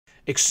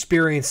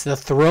Experience the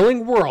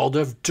thrilling world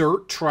of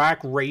dirt track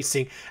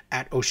racing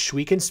at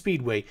Ohsweken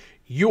Speedway,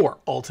 your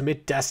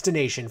ultimate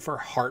destination for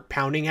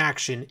heart-pounding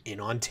action in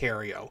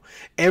Ontario.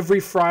 Every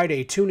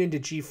Friday, tune into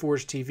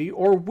GeForce TV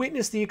or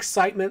witness the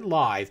excitement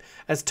live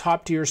as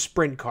top-tier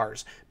sprint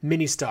cars,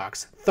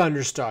 mini-stocks,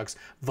 thunderstocks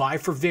vie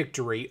for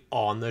victory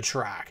on the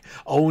track.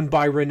 Owned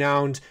by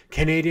renowned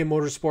Canadian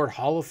Motorsport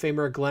Hall of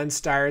Famer Glenn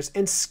Styres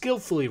and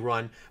skillfully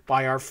run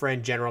by our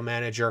friend General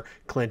Manager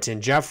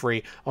Clinton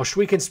Jeffrey,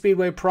 Ohsweken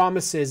Speedway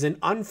promises an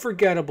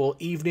unforgettable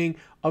evening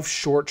of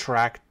short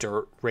track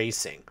dirt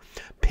racing.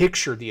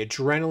 Picture the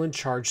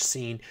adrenaline-charged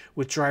scene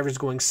with drivers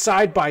going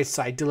side by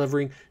side,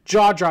 delivering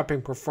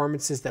jaw-dropping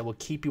performances that will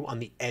keep you on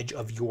the edge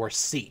of your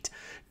seat.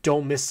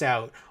 Don't miss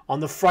out on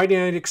the Friday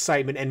night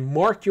excitement and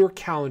mark your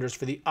calendars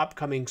for the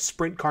upcoming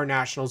Sprint Car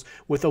Nationals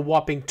with a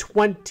whopping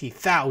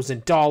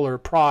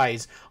 $20,000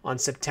 prize on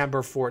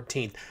September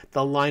 14th.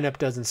 The lineup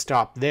doesn't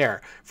stop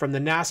there. From the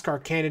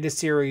NASCAR Canada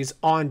Series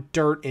on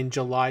dirt in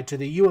July to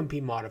the UMP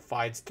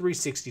Modifieds,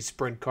 360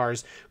 sprint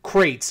cars,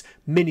 crates,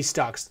 mini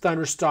stocks,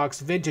 thunder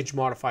stocks, vintage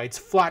modifieds,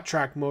 flat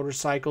track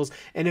motorcycles,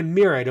 and a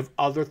myriad of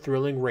other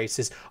thrilling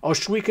races,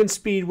 Ohsweken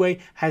Speedway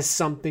has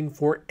something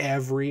for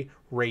every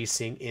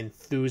racing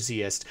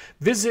enthusiast.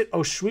 Visit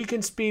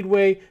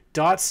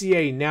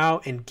ohswekenspeedway.ca now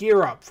and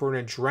gear up for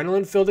an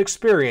adrenaline-filled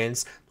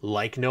experience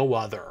like no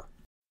other.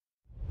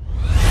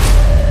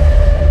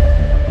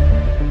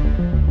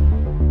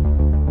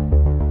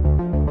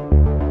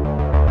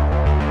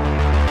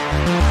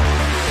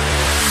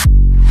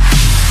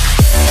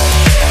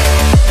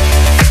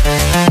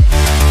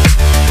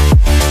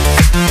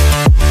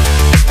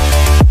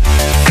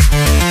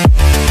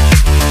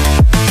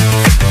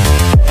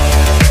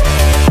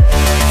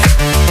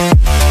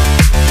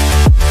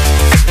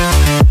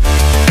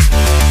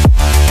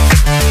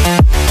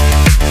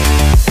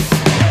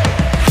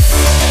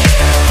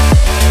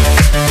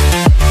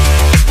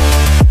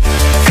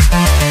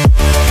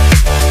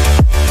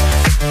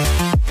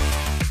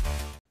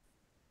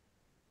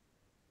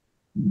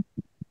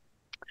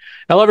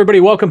 Hello, everybody.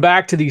 Welcome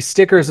back to the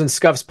Stickers and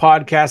Scuffs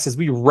podcast as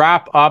we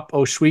wrap up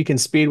Ohsweken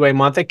Speedway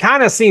month. It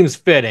kind of seems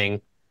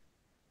fitting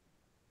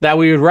that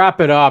we would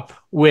wrap it up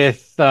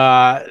with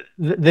the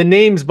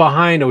names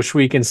behind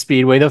Ohsweken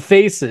Speedway, the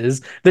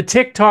faces, the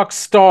TikTok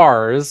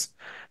stars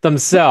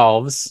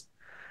themselves,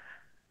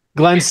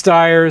 Glenn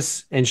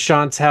Styres and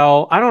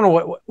Chantelle. I don't know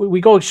what we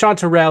go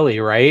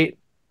Chantarellie, right?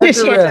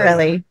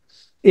 Chantarellie.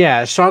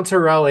 Yeah,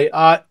 Chantarellie.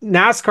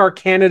 NASCAR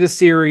Canada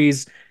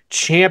Series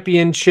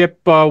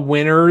championship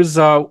winners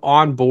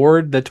on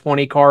board the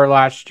 20 car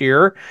last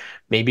year,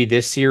 maybe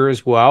this year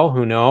as well,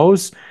 who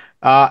knows.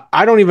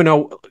 I don't even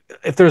know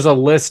if there's a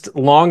list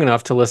long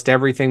enough to list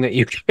everything that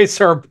you guys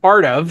are a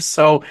part of,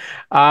 so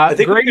I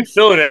think we could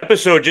fill an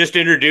episode just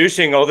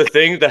introducing all the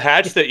things, the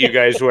hats that you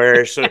guys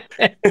wear. So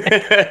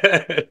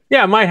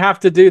yeah, I might have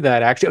to do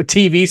that actually.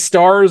 TV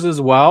stars as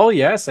well,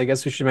 yes, I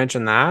guess we should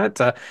mention that.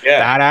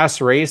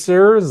 Badass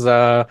racers,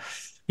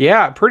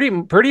 yeah,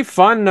 pretty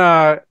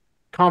fun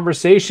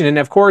conversation. And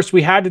of course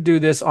we had to do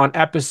this on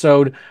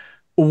episode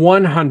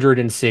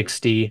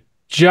 160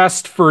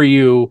 just for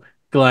you,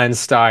 Glenn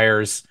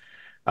Styres.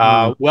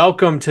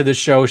 Welcome to the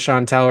show,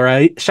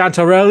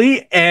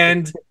 Chantarellie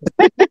and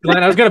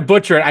Glenn. I was gonna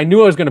butcher it. I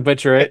knew I was gonna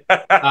butcher it.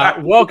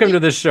 Welcome to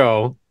the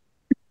show.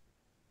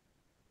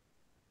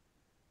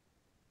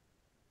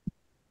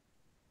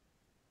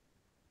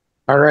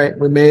 All right,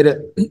 we made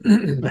it.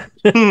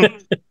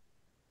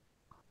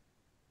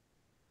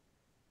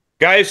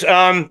 Guys,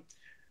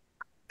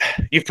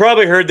 you've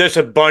probably heard this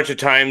a bunch of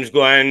times,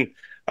 Glenn,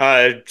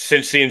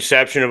 since the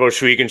inception of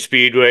Ohsweken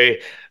Speedway.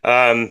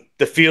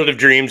 The Field of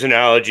Dreams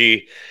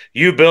analogy.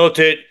 You built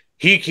it.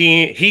 He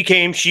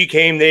came, she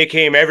came, they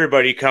came,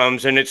 everybody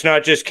comes. And it's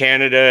not just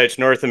Canada, it's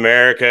North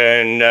America,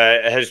 and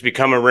has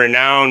become a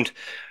renowned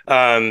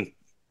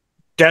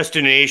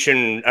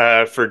destination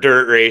for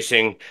dirt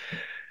racing.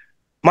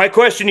 My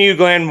question to you,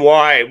 Glenn,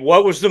 why?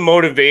 What was the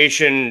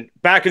motivation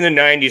back in the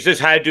 90s?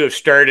 This had to have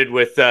started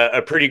with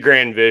a pretty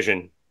grand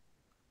vision.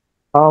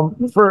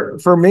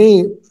 For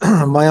me,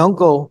 my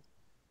uncle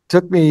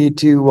took me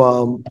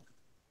to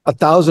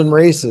 1,000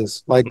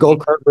 races, like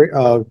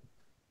go-kart,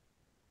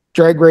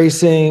 drag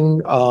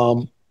racing,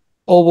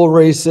 oval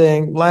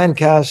racing,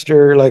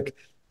 Lancaster, like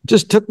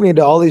just took me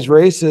to all these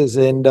races.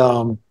 And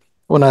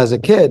when I was a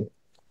kid,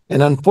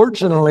 and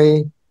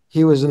unfortunately,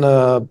 he was in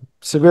a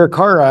severe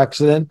car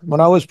accident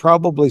when I was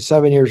probably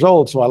 7 years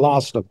old, so I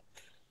lost him.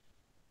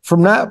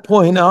 From that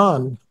point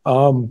on,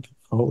 from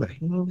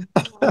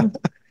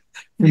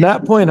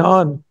that point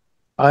on,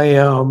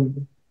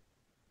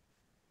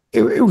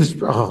 it was,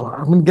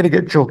 I'm gonna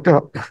get choked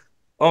up.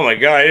 Oh my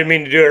God, I didn't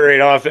mean to do it right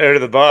off out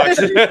of the box.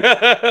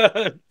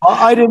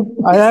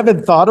 I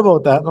haven't thought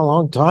about that in a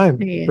long time,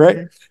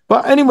 right?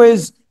 But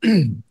anyways,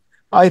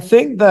 I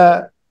think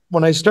that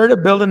when I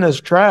started building this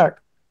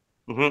track,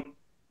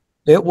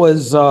 it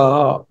was,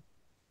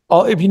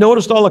 if you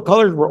noticed, all the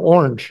colors were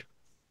orange.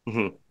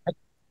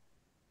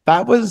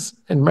 That was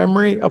in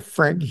memory of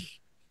Frankie.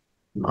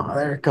 Oh,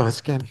 there it goes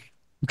again.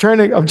 I'm trying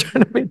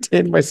to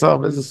maintain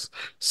myself. It's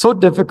so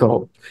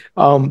difficult.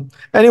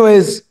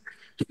 Anyways,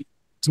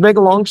 to make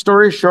a long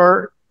story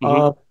short,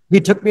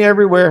 he took me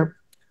everywhere.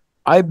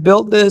 I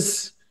built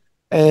this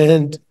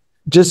and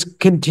just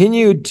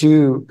continued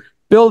to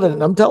build it.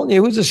 And I'm telling you,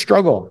 it was a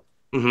struggle.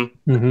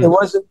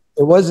 It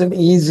wasn't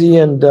easy.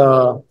 And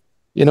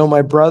you know,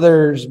 my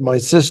brothers, my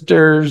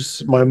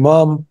sisters, my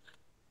mom,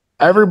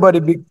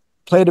 everybody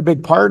played a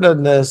big part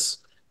in this.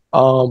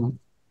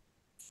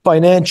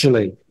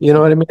 Financially, you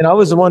know what I mean? I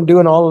was the one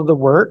doing all of the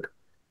work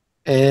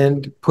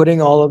and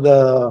putting all of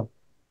the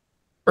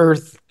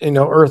earth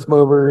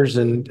movers,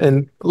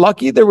 and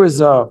lucky there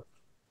was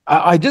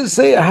I just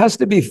say it has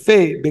to be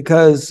fate,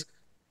 because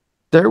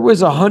there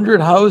was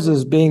 100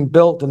 houses being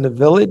built in the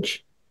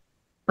village,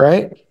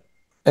 right?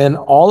 And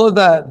all of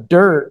that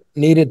dirt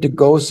needed to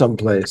go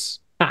someplace.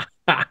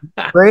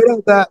 Right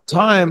at that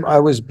time, I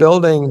was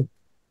building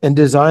and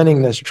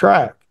designing this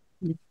track,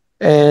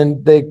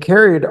 and they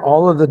carried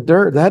all of the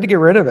dirt. They had to get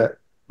rid of it.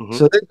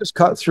 So they just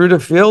cut through the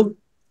field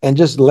and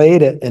just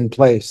laid it in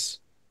place.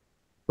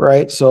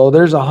 Right. So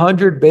there's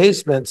 100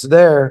 basements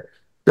there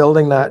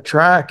building that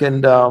track.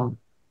 And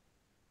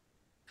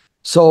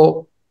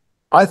so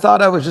I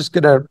thought I was just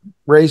going to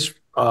race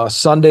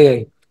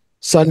Sunday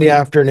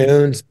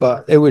afternoons,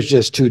 but it was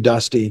just too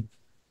dusty.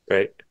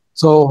 Right.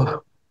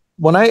 So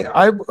when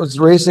I was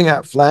racing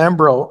at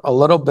Flamborough a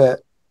little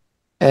bit,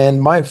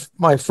 and my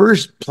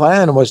first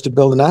plan was to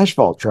build an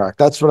asphalt track.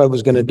 That's what I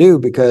was going to do,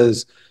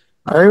 because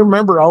I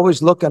remember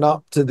always looking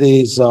up to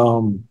these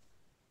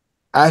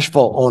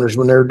asphalt owners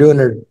when they were doing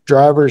their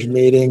drivers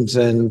meetings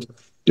and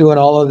doing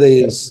all of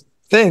these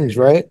things,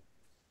 right?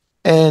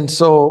 And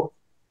so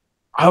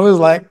I was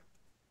like,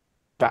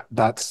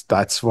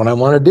 that's what I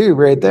want to do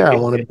right there. I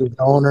want to be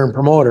the owner and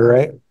promoter,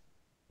 right?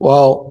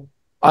 Well,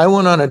 I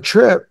went on a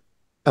trip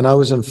and I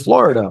was in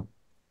Florida,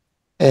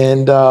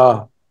 and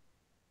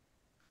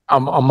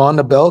I'm on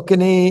the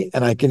balcony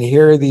and I can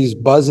hear these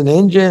buzzing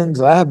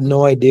engines. I have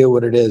no idea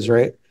what it is,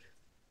 right?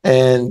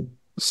 And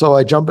so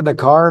I jump in the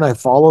car and I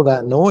follow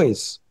that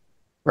noise,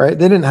 right?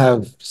 They didn't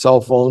have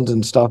cell phones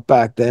and stuff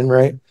back then,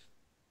 right?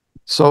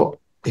 So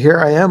here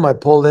I am. I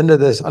pulled into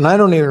this, and I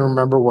don't even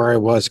remember where I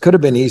was. Could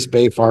have been East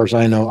Bay, far as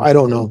I know. I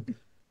don't know.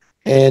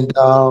 And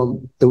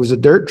it was a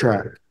dirt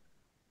track.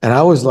 And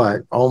I was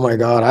like, oh my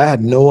God, I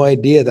had no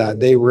idea that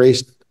they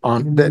raced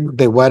on,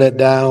 they wet it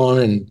down,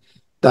 and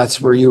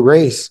that's where you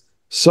race.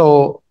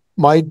 So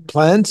my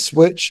plan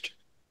switched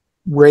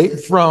right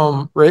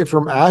from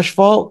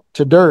asphalt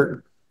to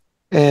dirt.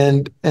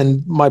 And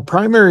my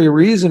primary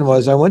reason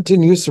was I went to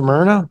New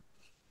Smyrna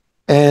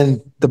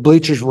and the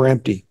bleachers were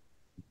empty.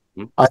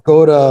 I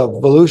go to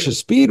Volusia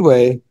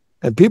Speedway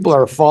and people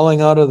are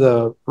falling out of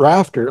the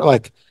rafter.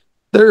 Like,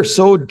 they're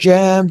so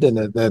jammed, and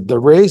the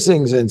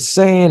racing's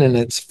insane and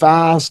it's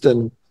fast.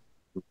 And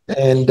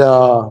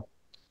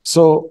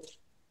so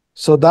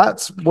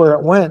that's where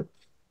it went.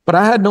 But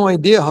I had no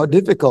idea how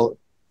difficult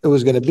it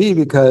was going to be,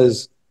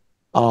 because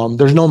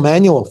there's no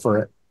manual for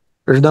it.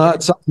 There's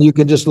not something you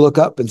can just look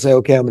up and say,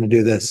 okay, I'm going to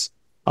do this.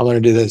 I'm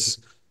going to do this.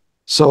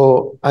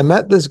 So I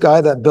met this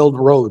guy that built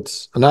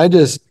roads, and I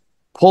just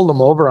pulled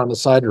him over on the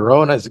side of the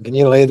road. And I said, can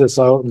you lay this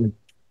out? And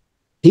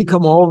he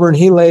come over and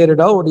he laid it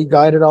out. He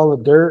guided all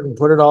the dirt and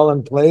put it all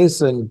in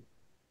place. And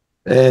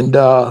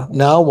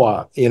now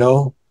what, you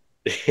know?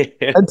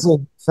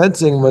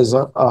 Fencing was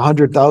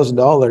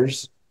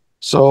 $100,000.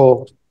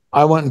 So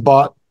I went and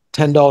bought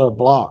 $10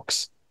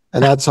 blocks.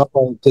 And that's how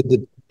I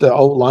did the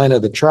outline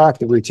of the track,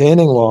 the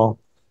retaining wall.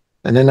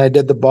 And then I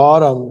did the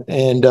bottom.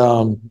 And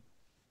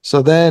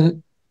so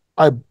then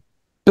I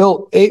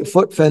built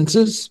 8-foot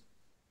fences.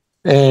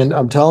 And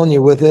I'm telling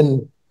you,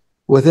 within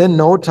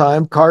no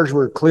time, cars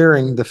were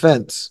clearing the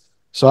fence.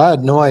 So I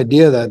had no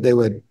idea that they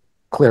would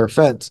clear a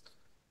fence.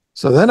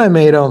 So then I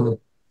made them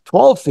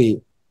 12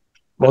 feet.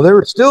 Well, they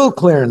were still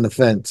clearing the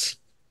fence.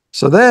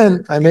 So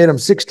then I made them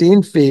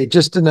 16 feet,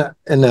 just in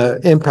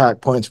the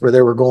impact points where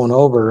they were going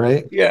over,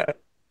 right? Yeah.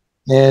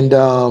 And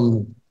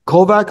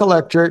Kovac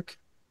Electric,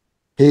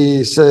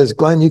 he says,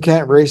 Glenn, you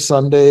can't race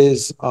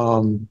Sundays.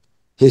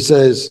 He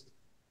says,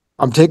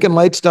 I'm taking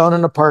lights down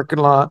in the parking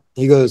lot.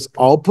 He goes,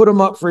 I'll put them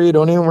up for you.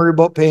 Don't even worry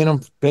about paying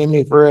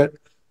me for it.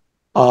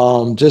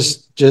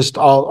 Just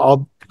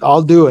I'll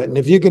do it. And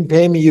if you can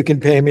pay me, you can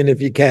pay me. And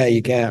if you can't,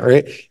 you can't,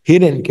 right? He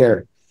didn't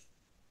care.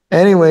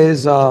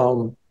 Anyways,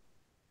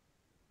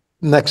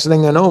 next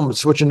thing I know, I'm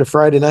switching to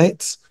Friday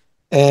nights,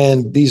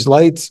 and these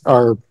lights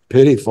are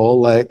pitiful.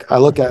 Like, I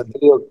look at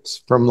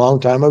videos from a long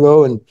time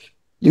ago and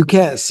you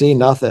can't see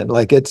nothing.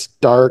 Like, it's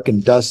dark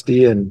and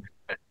dusty, and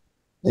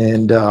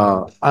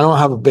I don't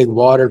have a big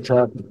water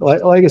truck.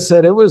 Like I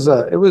said, I wish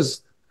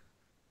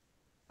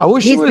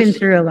He's been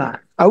through a lot.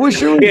 I wish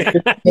there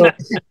was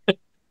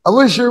I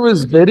wish there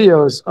was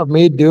videos of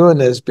me doing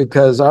this,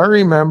 because I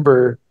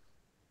remember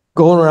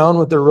going around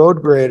with the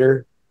road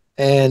grader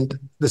and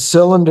the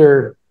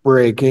cylinder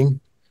breaking,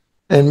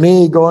 and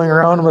me going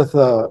around with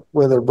a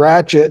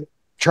ratchet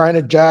trying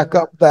to jack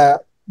up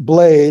that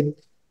blade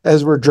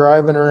as we're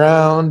driving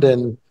around.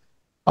 And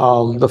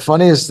The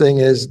funniest thing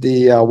is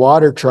the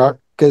water truck,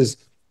 because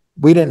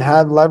we didn't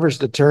have levers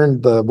to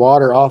turn the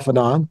water off and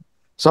on.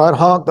 So I'd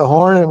honk the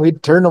horn and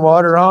we'd turn the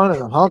water on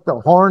and honk the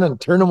horn and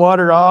turn the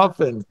water off.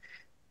 And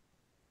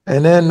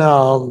then,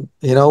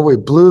 you know, we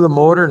blew the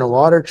motor in a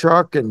water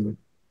truck and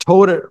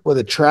towed it with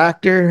a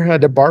tractor. I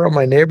had to borrow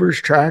my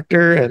neighbor's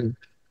tractor and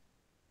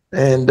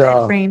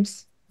Bed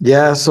frames.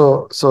 yeah,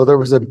 so there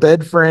was a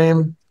bed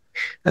frame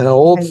and an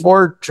old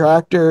Ford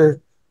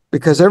tractor.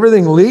 Because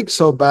everything leaked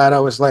so bad, I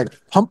was like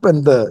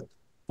pumping the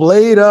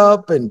blade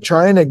up and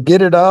trying to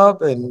get it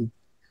up, and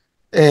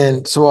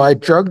so I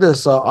drug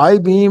this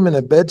I-beam and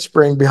a bed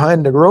spring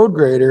behind the road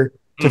grader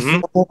to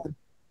fill in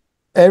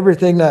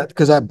everything, that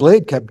because that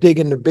blade kept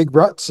digging the big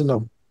ruts in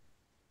them,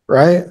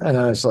 right? And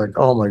I was like,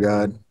 oh my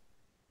god,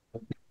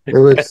 it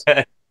was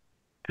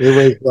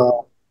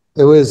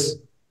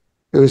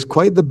it was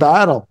quite the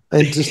battle,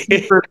 and to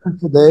see her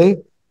today,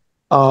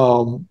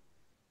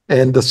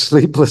 and the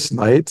sleepless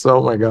nights.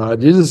 Oh my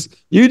God.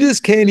 You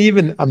just can't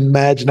even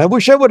imagine. I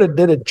wish I would have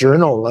did a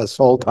journal this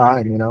whole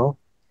time, you know?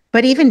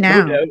 But even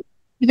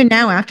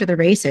now after the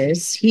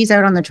races, he's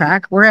out on the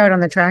track. We're out on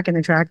the track in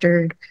the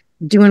tractor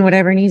doing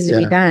whatever needs to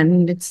be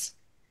done. It's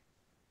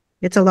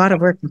a lot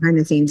of work behind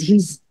the scenes.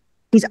 He's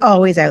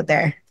always out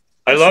there.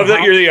 I love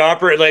that you're the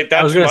operator. Like,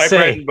 that's my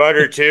bread and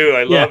butter too.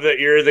 I love that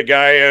you're the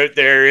guy out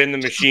there in the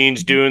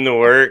machines doing the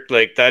work.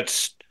 Like,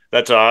 that's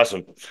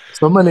awesome.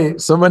 So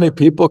many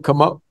people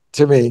come up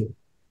to me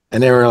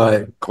and they were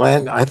like,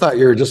 Glenn, I thought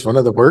you were just one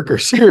of the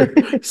workers here.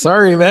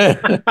 Sorry, man.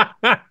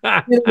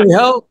 Need any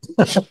help?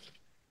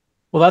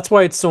 Well, that's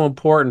why it's so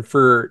important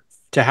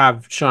to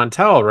have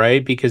Chantel,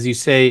 right? Because you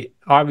say,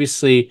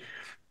 obviously,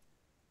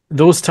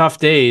 those tough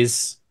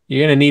days, you're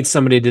going to need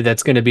somebody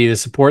that's going to be the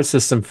support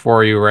system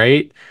for you,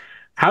 right?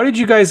 How did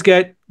you guys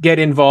get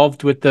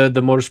involved with the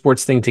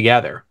motorsports thing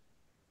together?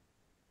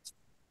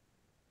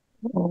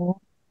 Oh,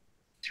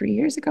 3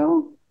 years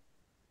ago.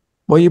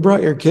 Well, you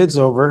brought your kids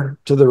over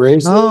to the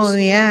races. Oh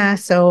yeah.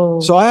 So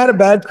I had a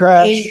bad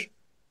crash.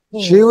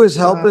 She was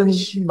helping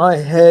my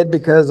head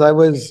because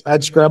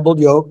I'd scrambled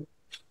yoke,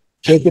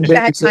 shaking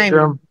baby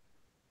syndrome.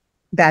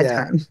 Bad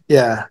time.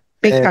 Yeah.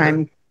 Big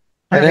time.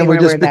 And then we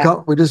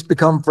just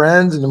become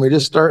friends, and we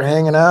just start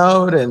hanging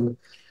out. And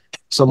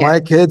so my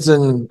kids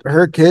and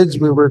her kids,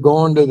 we were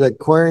going to the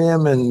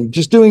aquarium and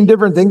just doing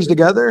different things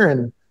together.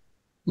 And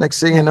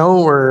next thing you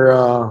know,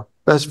 we're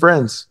best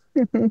friends.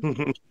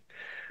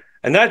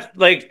 And that's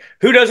like,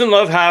 who doesn't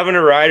love having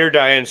a ride or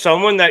die and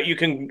someone that you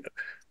can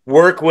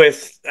work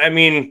with? I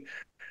mean,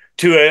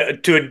 to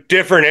a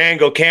different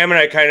angle. Cam and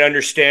I kind of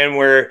understand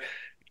where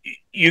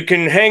you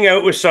can hang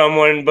out with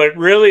someone, but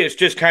really it's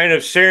just kind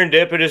of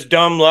serendipitous,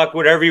 dumb luck,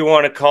 whatever you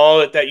want to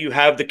call it, that you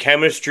have the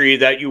chemistry,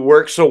 that you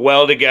work so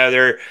well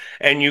together,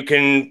 and you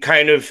can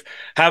kind of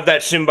have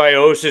that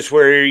symbiosis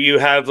where you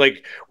have,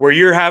 like, where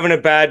you're having a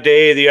bad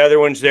day, the other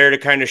one's there to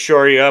kind of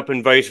shore you up,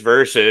 and vice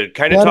versa.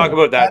 Kind of talk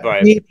about that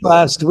vibe.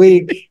 Last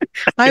week,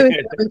 I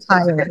was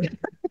tired.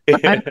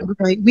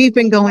 We've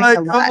been going a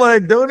lot. I'm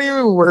like, don't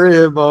even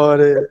worry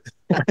about it.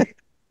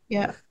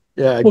 Yeah.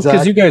 Yeah, exactly. Well,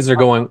 because you guys are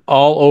going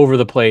all over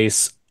the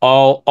place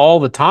all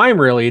the time,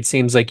 really. It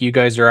seems like you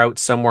guys are out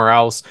somewhere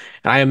else.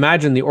 And I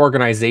imagine the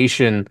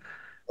organization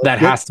that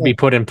has to be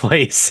put in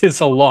place is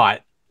a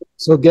lot.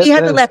 So he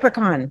has a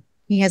leprechaun.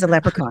 He has a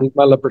leprechaun. He's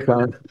my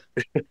leprechaun.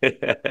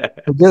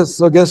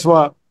 So guess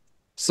what?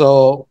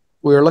 So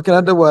we were looking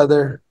at the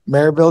weather.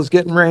 Maryville's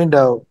getting rained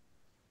out.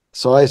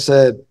 So I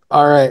said,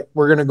 all right,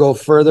 we're going to go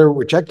further.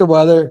 We checked the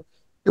weather.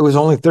 It was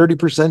only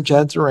 30%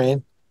 chance of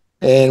rain.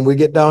 And we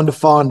get down to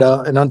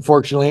Fonda, and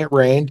unfortunately it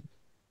rained,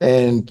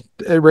 and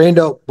it rained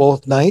out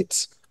both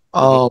nights.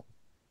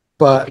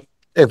 But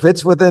if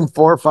it's within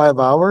 4 or 5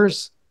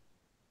 hours,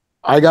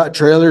 I got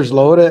trailers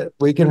loaded.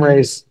 We can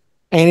race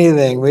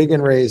anything. We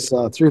can race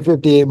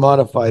 358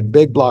 modified,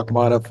 big block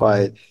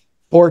modified,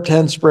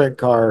 410 sprint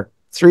car,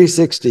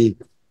 360,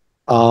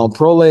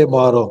 pro late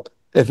model.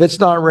 If it's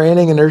not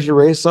raining and there's a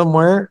race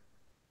somewhere,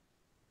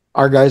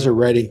 our guys are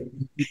ready.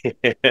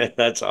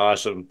 That's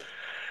awesome.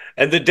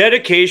 And the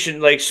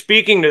dedication, like,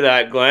 speaking to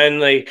that, Glenn,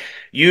 like,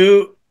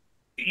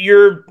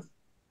 you're,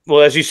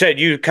 well, as you said,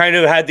 you kind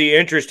of had the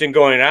interest in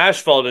going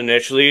asphalt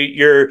initially.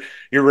 You're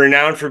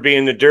renowned for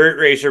being the dirt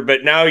racer,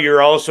 but now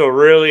you're also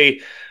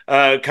really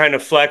kind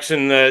of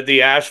flexing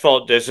the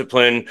asphalt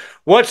discipline.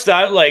 What's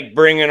that like,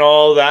 bringing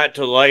all that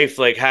to life,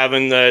 like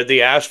having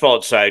the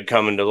asphalt side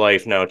coming to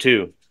life now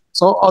too?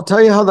 So I'll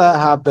tell you how that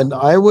happened.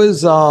 I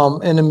was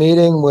in a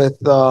meeting with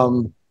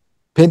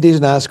Pinty's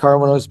NASCAR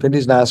when I was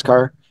Pinty's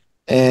NASCAR.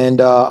 And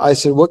I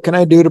said, what can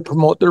I do to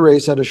promote the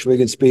race at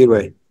Ohsweken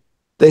Speedway?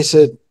 They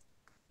said,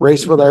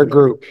 race with our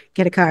group.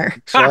 Get a car.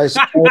 So I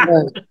said,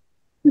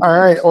 all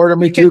right, order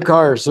me 2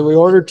 cars. So we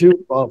ordered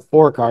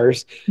 4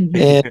 cars.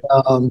 And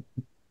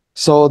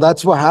so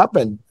that's what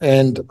happened.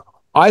 And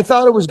I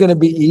thought it was going to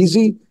be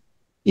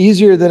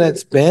easier than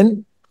it's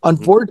been.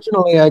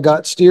 Unfortunately, I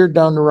got steered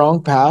down the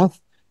wrong path.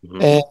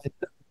 And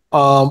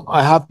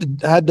I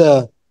had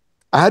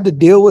to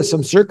deal with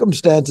some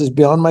circumstances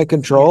beyond my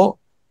control.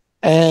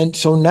 And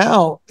so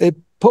now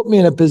put me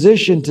in a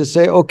position to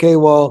say, okay,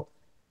 well,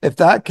 if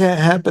that can't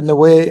happen the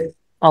way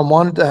I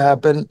want it to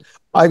happen,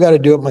 I got to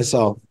do it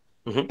myself.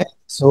 Mhm.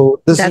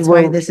 So That's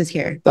why this is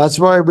here. That's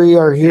why we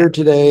are here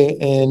today.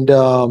 And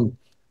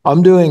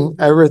I'm doing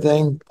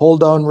everything, pull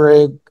down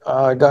rig.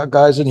 I got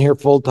guys in here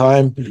full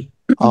time.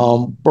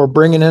 We're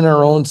bringing in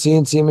our own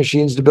CNC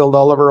machines to build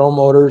all of our own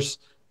motors.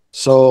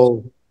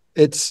 So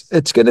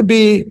it's going to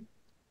be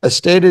a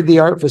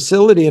state-of-the-art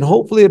facility, and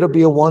hopefully it'll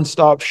be a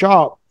one-stop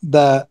shop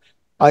that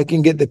I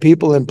can get the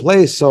people in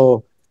place.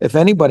 So if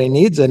anybody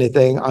needs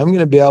anything, I'm going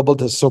to be able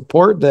to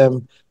support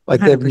them like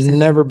 100%. They've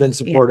never been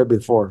supported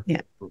before.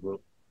 Yeah.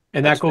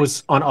 And that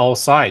goes on all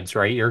sides,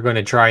 right? You're going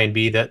to try and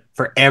be that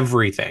for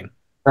everything.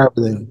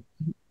 Everything.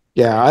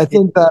 Yeah, I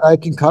think that I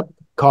can cut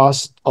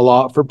costs a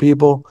lot for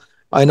people.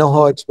 I know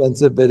how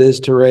expensive it is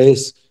to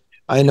race.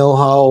 I know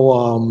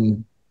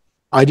how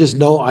I just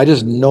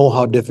know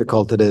how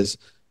difficult it is.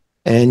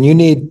 And you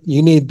need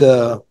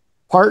the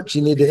parts,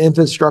 you need the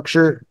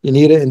infrastructure, you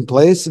need it in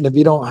place. And if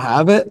you don't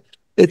have it,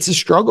 it's a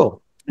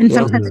struggle. And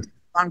sometimes it's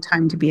a long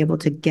time to be able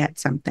to get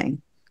something.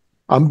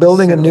 I'm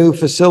building a new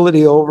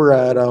facility over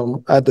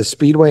at the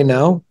Speedway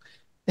now,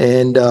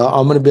 and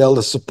I'm going to be able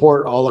to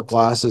support all the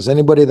classes.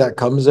 Anybody that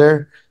comes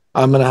there,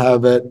 I'm going to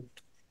have it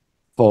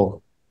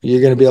full. You're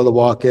going to be able to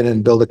walk in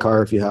and build a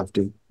car if you have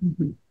to.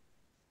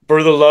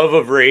 For the love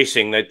of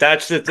racing,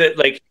 that's the thing.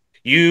 Like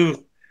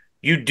you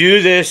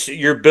do this,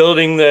 you're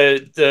building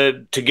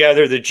the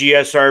together the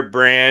GSR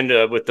brand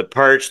with the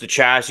parts, the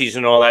chassis,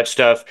 and all that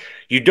stuff.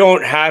 You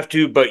don't have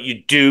to, but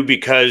you do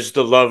because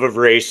the love of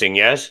racing.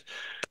 Yes.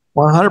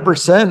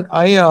 100%.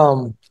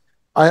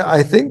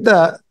 I think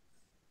that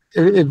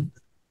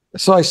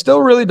so I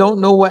still really don't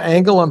know what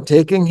angle I'm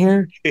taking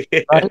here.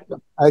 Right?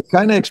 I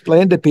kind of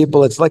explained to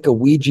people it's like a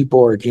Ouija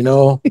board, you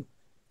know.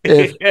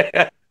 If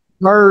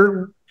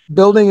car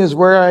building is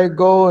where I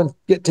go and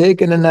get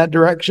taken in that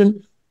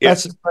direction,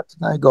 that's the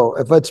direction I go.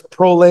 If it's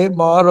pro late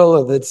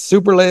model, if it's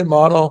super late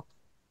model,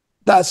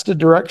 that's the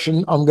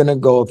direction I'm going to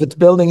go. If it's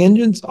building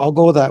engines, I'll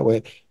go that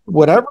way.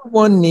 Whatever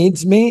one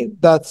needs me,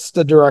 that's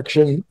the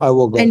direction I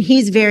will go. And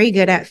he's very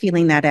good at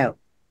feeling that out.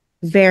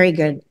 Very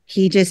good.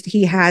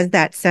 He has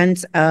that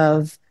sense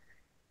of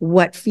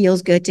what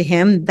feels good to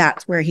him.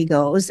 That's where he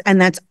goes. And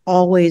that's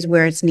always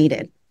where it's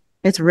needed.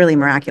 It's really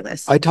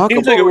miraculous. Seems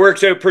like it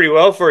works out pretty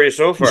well for you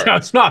so far. Yeah,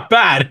 it's not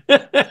bad.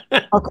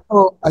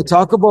 I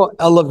talk about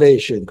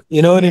elevation.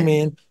 You know what I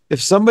mean?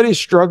 If somebody's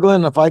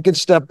struggling, if I could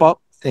step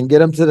up and get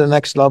them to the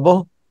next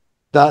level,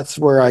 that's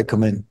where I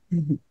come in.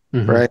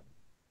 Right?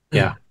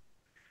 Yeah.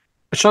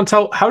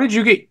 Chantelle, how did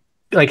you get,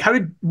 like,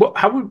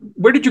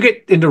 where did you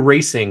get into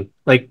racing?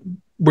 Like,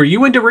 were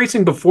you into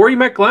racing before you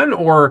met Glenn,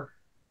 or?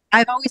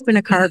 I've always been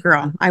a car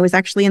girl. I was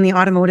actually in the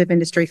automotive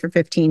industry for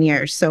 15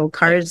 years. So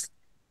cars,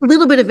 a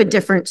little bit of a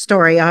different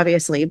story,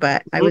 obviously,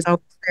 but I was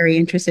always very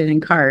interested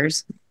in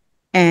cars.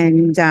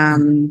 And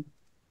Glenn,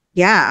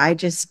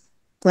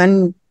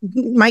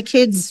 my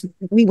kids,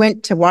 we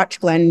went to watch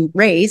Glenn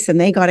race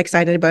and they got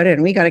excited about it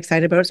and we got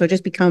excited about it. So it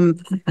just become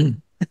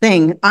a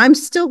thing. I'm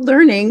still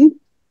learning.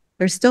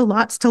 There's still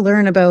lots to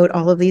learn about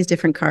all of these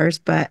different cars,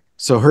 but.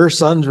 So her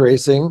son's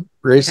racing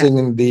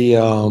in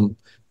the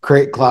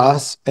crate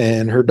class,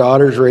 and her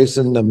daughter's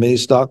racing the mini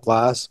stock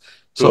class.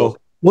 So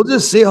we'll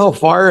just see how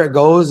far it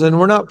goes, and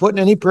we're not putting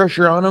any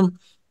pressure on them.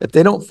 If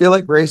they don't feel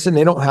like racing,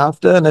 they don't have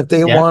to. And if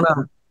they want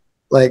to,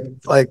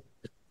 like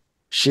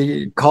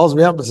she calls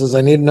me up and says,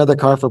 I need another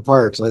car for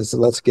parts. I said,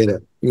 let's get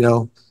it, you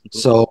know?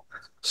 So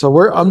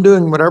I'm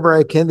doing whatever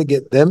I can to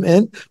get them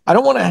in. I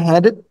don't want to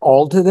hand it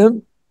all to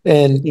them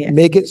and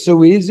make it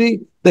so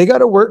easy. They got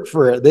to work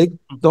for it. They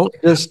don't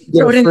just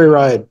get a free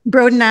ride.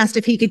 Broden asked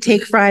if he could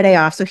take Friday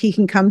off so he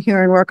can come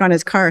here and work on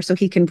his car so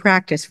he can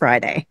practice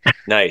Friday.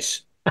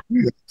 Nice.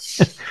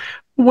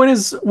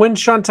 When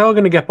Chantelle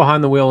going to get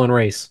behind the wheel and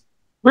race?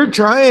 We're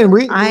trying.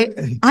 I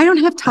don't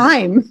have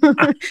time.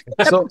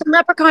 The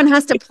leprechaun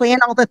has to plan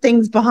all the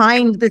things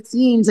behind the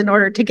scenes in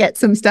order to get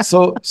some stuff.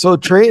 So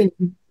Trayton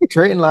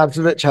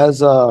Lapsevich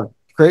has a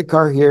crate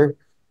car here.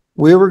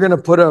 We were going to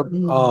put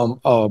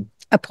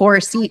a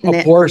pour seat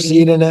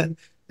in it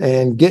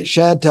and get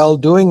Chantelle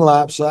doing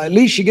laps. So at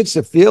least she gets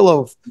the feel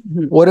of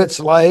what it's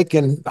like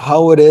and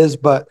how it is.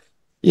 But,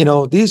 you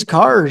know, these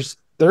cars,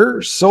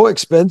 they're so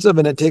expensive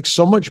and it takes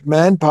so much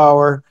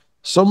manpower,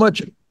 so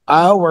much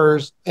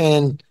hours.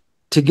 And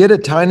to get a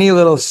tiny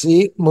little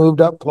seat moved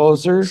up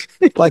closer,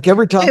 like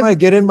every time I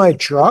get in my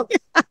truck,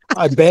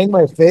 I bang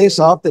my face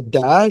off the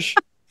dash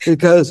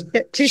because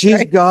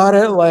she's got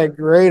it like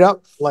right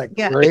up,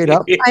 right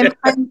up.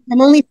 I'm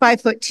only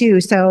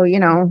 5'2", so, you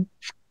know.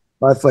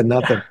 5 foot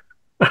nothing.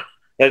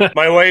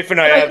 My wife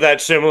and I have that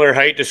similar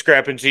height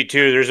discrepancy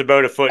too. There's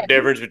about a foot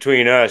difference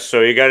between us.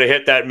 So you got to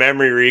hit that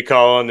memory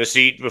recall on the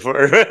seat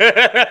before.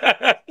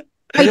 I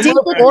did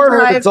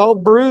it's all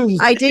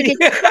bruised. I did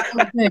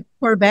get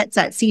Corvettes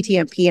at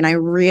CTMP and I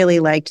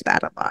really liked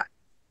that a lot.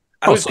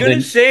 I was going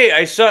to say,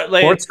 I saw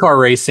like sports car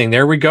racing.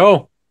 There we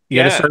go. You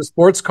got to start a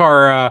sports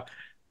car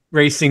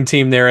racing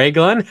team there, eh,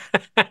 Glenn?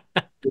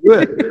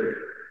 Good.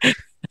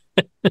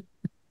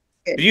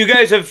 you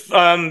guys have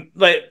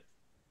like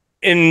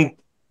in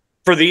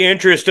for the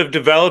interest of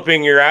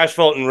developing your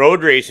asphalt and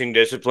road racing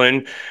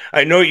discipline,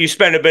 I know you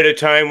spent a bit of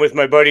time with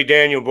my buddy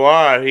Daniel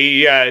Bois.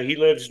 He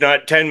lives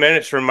not 10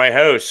 minutes from my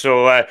house,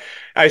 so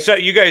I saw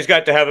you guys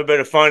got to have a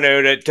bit of fun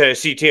out at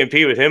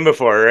CTMP with him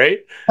before, right?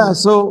 Yeah,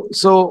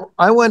 so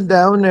I went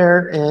down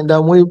there and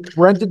we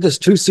rented this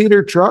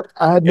 2-seater truck.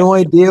 I had no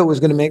idea it was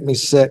going to make me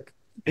sick.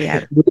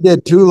 Yeah. We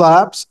did 2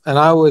 laps and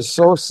I was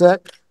so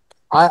sick.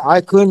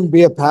 I couldn't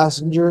be a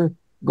passenger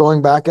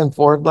going back and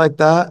forth like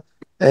that.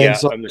 And Yeah,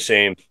 so I'm the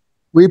same.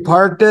 we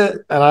parked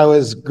it and I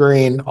was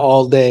green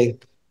all day.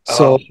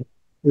 So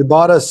we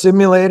bought a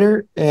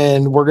simulator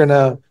and we're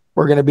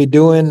gonna be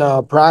doing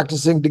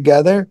practicing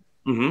together.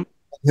 Mm-hmm.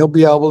 He'll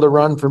be able to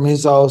run from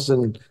his house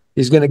and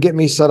he's gonna get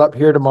me set up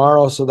here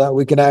tomorrow so that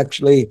we can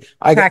actually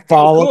I can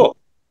follow Cool.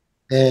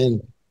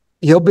 and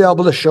he'll be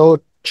able to show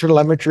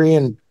telemetry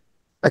and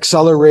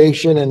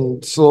acceleration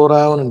and slow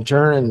down and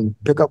turn and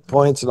pick up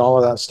points and all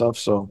of that stuff.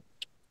 So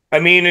I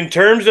mean, in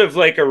terms of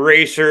like a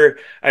racer,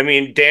 I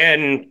mean,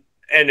 Dan,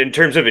 and in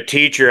terms of a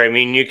teacher, I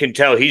mean, you can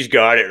tell he's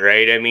got it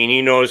right. I mean,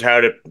 he knows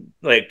how to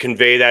like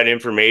convey that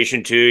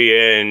information to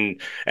you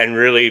and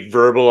really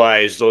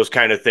verbalize those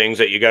kind of things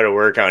that you got to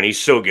work on.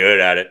 He's so good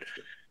at it.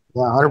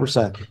 yeah,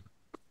 100%.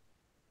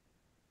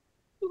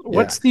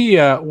 What's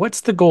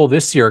the goal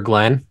this year,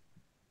 Glenn?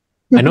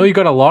 I know you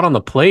got a lot on the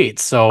plate,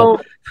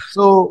 so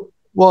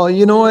well,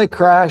 I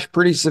crashed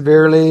pretty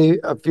severely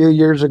a few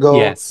years ago.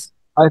 yes.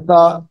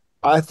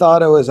 I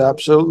thought it was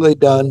absolutely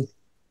done.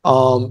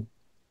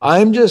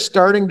 I'm just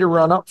starting to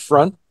run up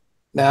front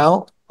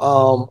now.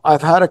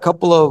 I've had a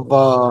couple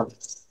of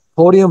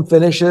podium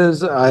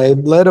finishes. I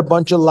led a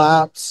bunch of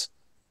laps.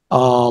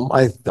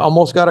 I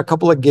almost got a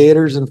couple of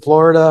gators in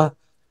Florida.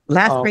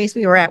 Last race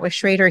we were at with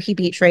Schrader, he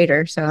beat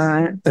Schrader.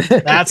 So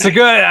That's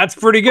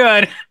pretty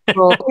good.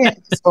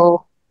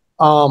 so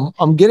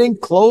I'm getting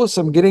close.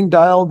 I'm getting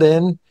dialed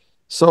in.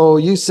 So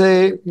you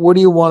say, what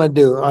do you want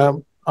to do?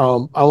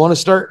 I want to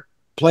start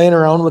playing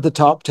around with the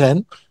top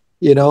 10,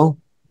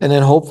 and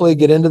then hopefully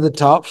get into the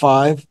top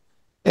 5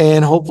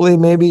 and hopefully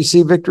maybe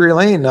see victory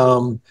lane.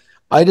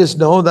 I just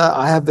know that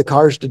I have the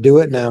cars to do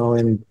it now.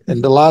 And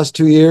in the last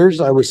 2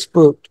 years, I was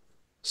spooked.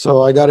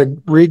 So I got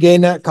to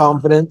regain that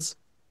confidence,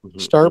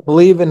 start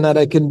believing that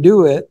I can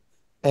do it.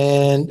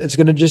 And it's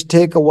going to just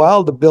take a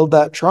while to build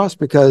that trust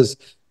because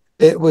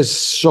it was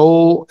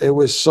so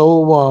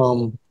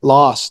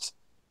lost.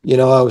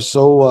 I was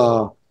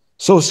so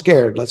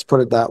scared. Let's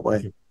put it that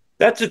way.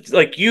 That's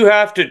like you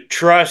have to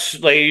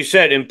trust, like you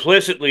said,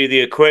 implicitly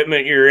the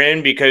equipment you're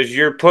in because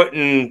you're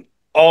putting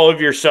all of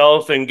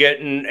yourself and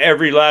getting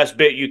every last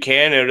bit you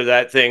can out of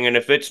that thing. And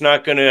if it's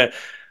not going to,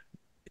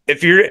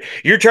 if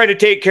you're trying to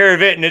take care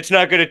of it and it's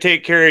not going to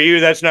take care of you,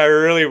 that's not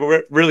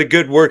a really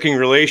good working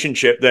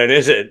relationship then,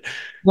 is it?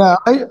 Yeah.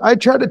 I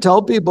try to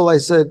tell people, I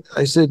said,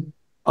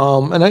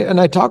 and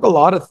I talk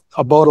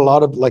about a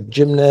lot of like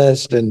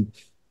gymnast and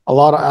a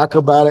lot of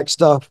acrobatic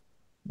stuff.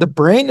 The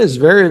brain is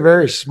very,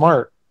 very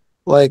smart.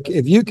 Like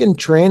if you can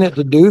train it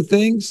to do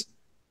things,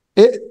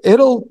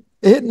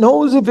 it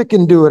knows if it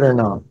can do it or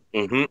not.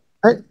 Mm-hmm.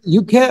 Right?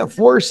 You can't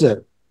force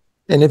it.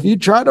 And if you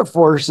try to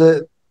force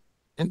it,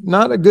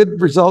 not a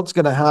good result's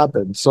going to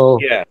happen. So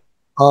yeah.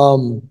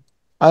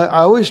 I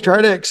always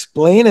try to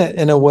explain it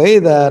in a way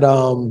that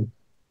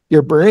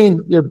your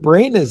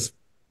brain is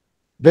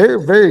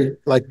very, very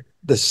like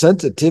the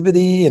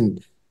sensitivity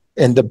and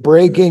the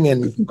braking,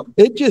 and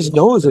it just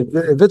knows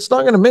if it's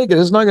not going to make it,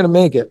 it's not going to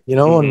make it,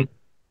 Mm-hmm. And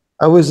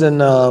I was in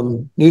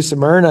New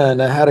Smyrna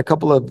and I had a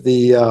couple of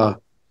the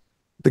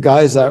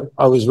guys that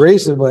I was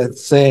racing with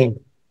saying,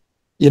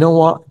 you know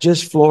what,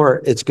 just floor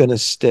it, it's going to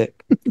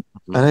stick.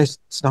 And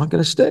it's not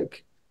going to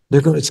stick.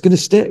 It's going to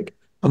stick.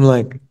 I'm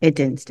like, it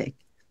didn't stick.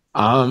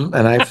 And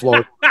I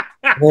floored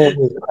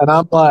and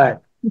I'm like,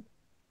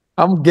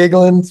 I'm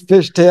giggling,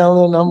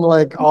 fishtailing. I'm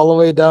like all the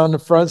way down the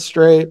front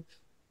straight.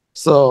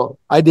 So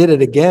I did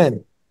it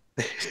again,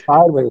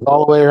 sideways,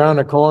 all the way around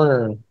the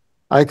corner.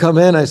 I come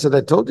in, I said, I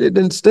told you it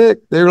didn't stick.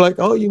 They were like,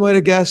 oh, you might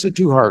have gassed it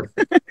too hard.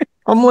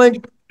 I'm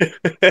like,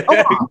 come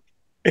on.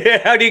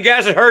 How do you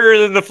gas it harder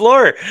than the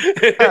floor?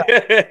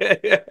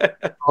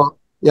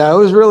 Yeah, it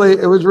was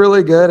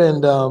really good.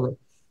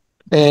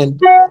 And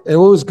what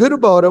was good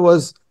about it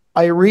was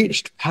I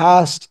reached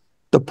past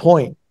the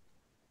point,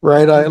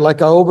 right? I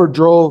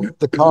overdrove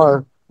the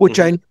car,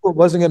 which I knew it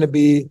wasn't going to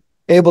be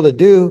able to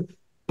do.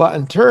 But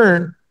in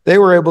turn, they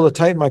were able to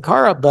tighten my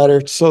car up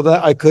better so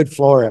that I could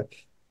floor it.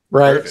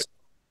 Right. Perfect.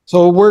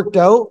 So it worked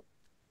out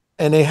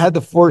and they had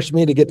to force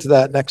me to get to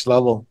that next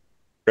level.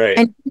 Right.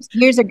 And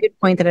here's a good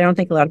point that I don't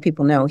think a lot of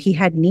people know. He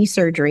had knee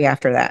surgery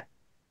after that.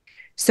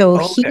 So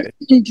he's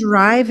been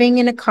driving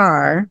in a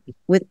car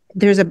with,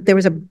 there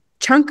was a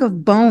chunk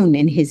of bone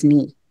in his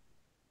knee.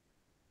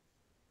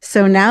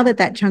 So now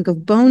that chunk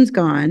of bone's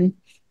gone.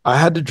 I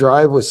had to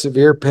drive with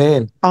severe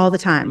pain. All the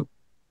time.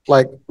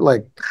 Like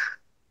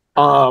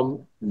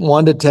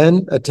 1 to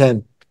 10, a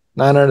 10,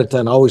 9 out of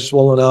 10, always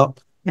swollen up,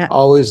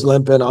 always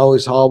limping,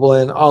 always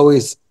hobbling,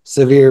 always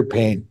severe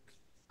pain,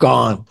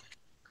 gone.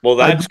 Well,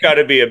 that's got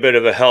to be a bit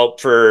of a help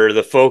for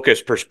the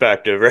focus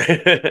perspective,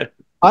 right?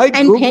 I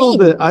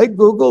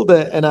Googled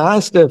it and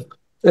asked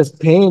if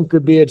pain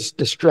could be a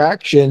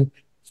distraction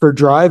for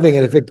driving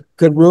and if it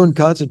could ruin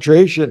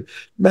concentration.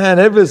 Man,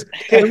 it was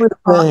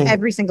everything.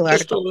 Every single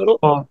article. Just a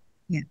little.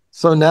 Yeah.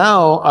 So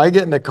now I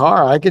get in the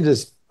car, I don't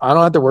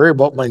have to worry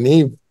about my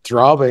knee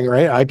throbbing,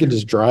 right? I can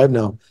just drive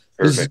now.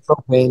 There's no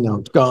pain now.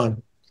 It's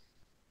gone.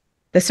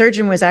 The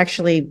surgeon was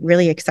actually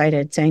really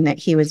excited, saying that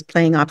he was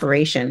playing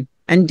operation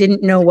and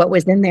didn't know what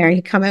was in there.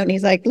 He'd come out and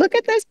he's like, look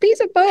at this piece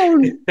of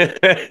bone.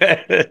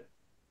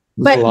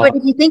 But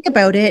if you think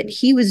about it,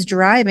 he was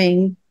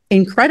driving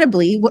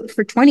incredibly.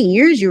 For 20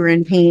 years, you were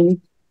in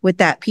pain with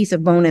that piece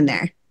of bone in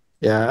there.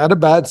 Yeah, I had a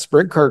bad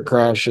sprint car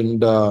crash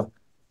and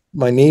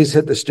my knees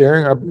hit the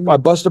steering. I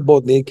busted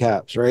both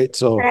kneecaps, right?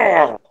 So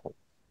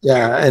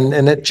yeah,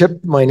 and it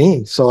chipped my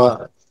knee.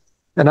 So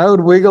and I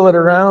would wiggle it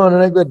around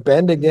and it would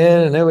bend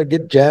again and it would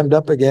get jammed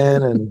up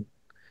again. And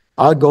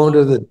I'd go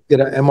into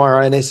get an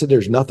MRI and they said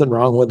there's nothing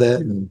wrong with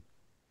it. And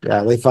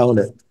yeah, they found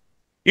it.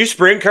 You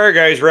sprint car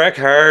guys wreck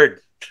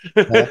hard.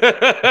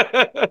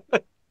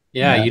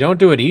 Yeah, you don't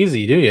do it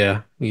easy, do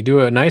you? You do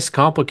a nice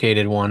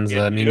complicated ones.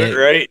 I mean,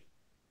 right.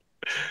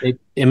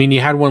 I mean,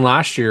 you had one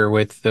last year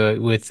with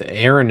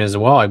Aaron as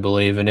well, I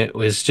believe, and it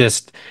was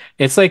just,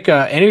 it's like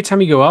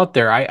anytime you go out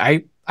there,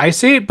 I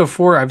say it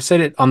before, I've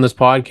said it on this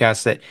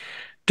podcast that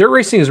dirt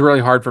racing is really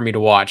hard for me to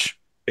watch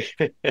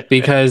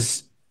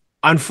because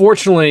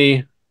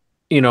unfortunately,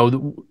 you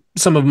know,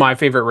 some of my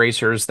favorite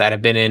racers that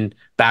have been in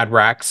bad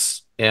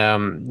wrecks, you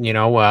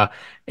know,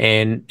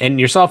 and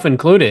yourself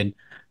included,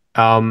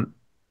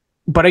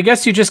 but I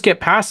guess you just get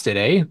past it,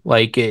 eh?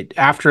 Like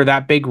after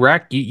that big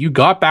wreck, you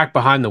got back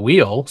behind the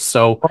wheel.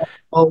 So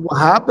well, what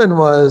happened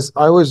was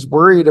I was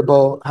worried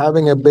about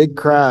having a big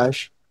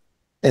crash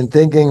and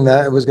thinking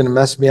that it was going to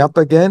mess me up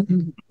again.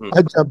 Mm-hmm.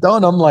 I jumped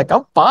on. I'm like,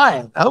 I'm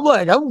fine.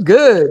 I'm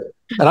good.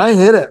 And I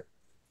hit it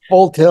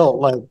full tilt,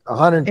 like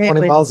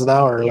 120 miles an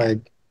hour. Yeah.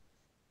 Like,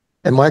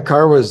 and our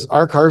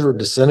cars were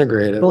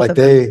disintegrated. Both like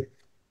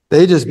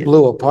they just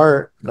blew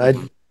apart.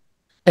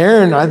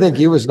 Aaron, I think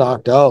he was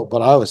knocked out,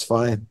 but I was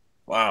fine.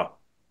 Wow.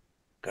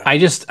 God.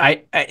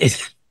 I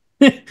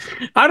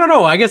don't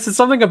know. I guess it's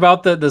something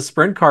about the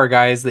sprint car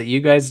guys that you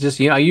guys just,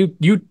 you know,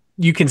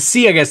 you can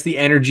see, I guess, the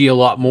energy a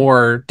lot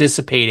more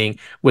dissipating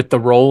with the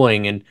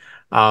rolling.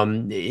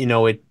 And, you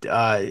know, it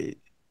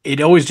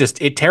always just,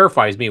 it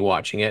terrifies me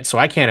watching it. So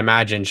I can't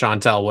imagine,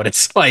 Chantelle, what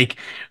it's like.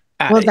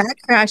 Well, that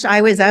crash,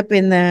 I was up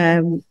in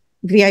the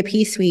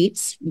VIP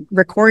suites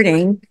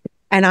recording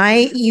and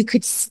I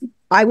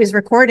was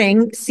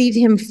recording, see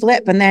him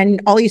flip, and then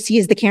all you see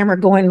is the camera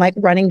going like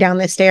running down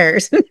the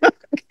stairs.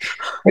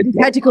 I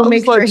had to go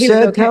make sure he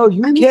was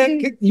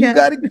okay. You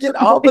got to get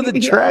off of the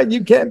track.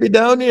 You can't be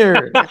down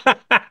here.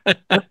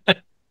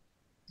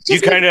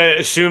 You kind of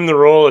assume the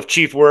role of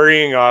chief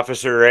worrying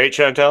officer, right,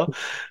 Chantelle?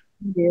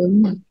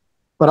 Yeah.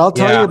 But I'll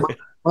tell you,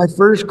 my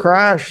first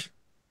crash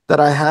that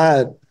I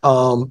had,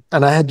 and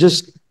I had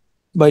just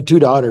my two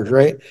daughters,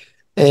 right?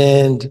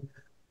 And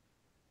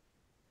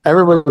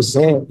everybody was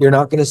saying, you're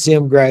not going to see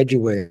them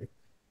graduate.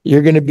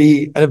 You're going to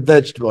be a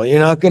vegetable. You're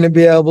not going to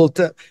be able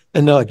to,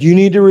 and they're like, you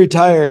need to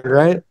retire,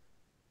 right?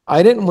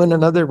 I didn't win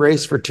another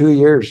race for 2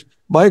 years.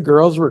 My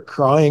girls were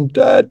crying,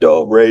 Dad,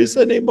 don't race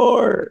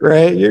anymore,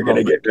 right? You're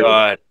going to get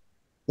God.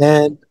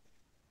 And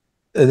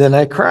then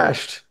I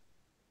crashed.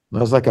 I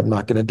was like, I'm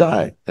not going to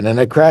die. And then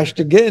I crashed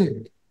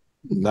again.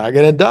 I'm not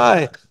going to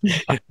die.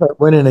 I start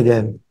winning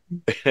again.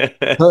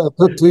 It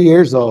took 2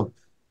 years, though,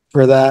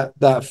 for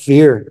that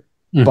fear.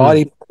 Mm-hmm.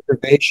 Body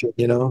preservation,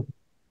 you know.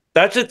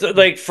 That's it.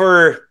 Like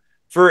for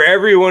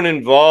everyone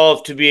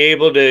involved to be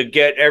able to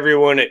get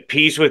everyone at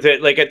peace with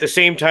it. Like at the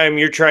same time,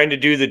 you're trying to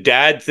do the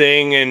dad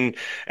thing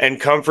and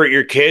comfort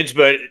your kids,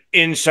 but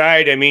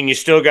inside, I mean, you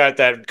still got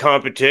that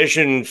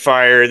competition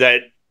fire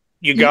that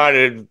you got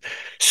to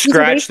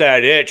scratch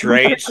that itch,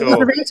 right? So he's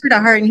a racer to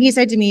heart, and he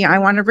said to me, "I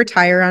want to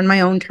retire on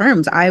my own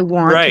terms. I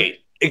want right."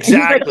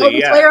 Exactly. I'll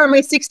retire on my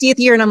 60th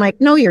year. And I'm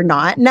like, no, you're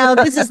not. Now,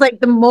 this is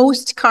like the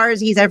most cars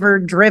he's ever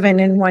driven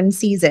in one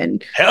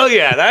season. Hell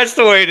yeah. That's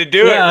the way to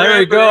do it. There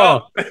you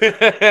go.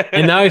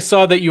 And now I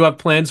saw that you have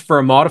plans for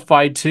a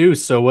modified too.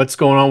 So what's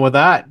going on with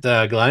that,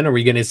 Glenn? Are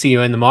we going to see you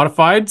in the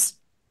modifieds?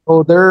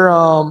 Oh,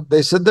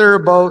 they said they're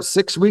about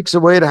 6 weeks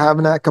away to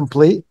having that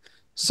complete.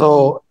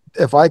 So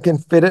if I can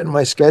fit it in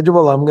my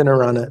schedule, I'm going to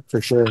run it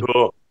for sure.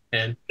 Cool.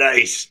 And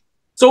nice.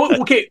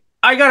 So, okay.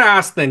 I got to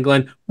ask then,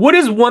 Glenn, what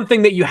is one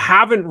thing that you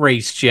haven't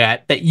raced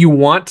yet that you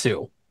want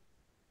to?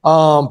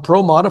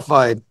 Pro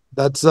modified.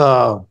 That's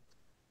the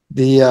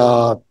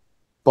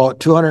about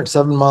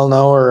 207 mile an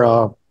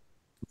hour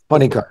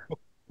funny car,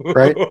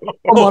 right?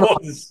 Oh,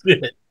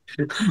 shit.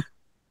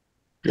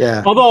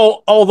 Yeah.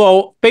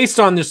 Although based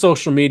on the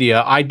social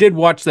media, I did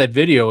watch that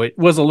video. It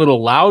was a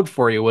little loud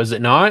for you, was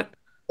it not?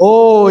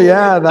 Oh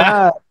yeah,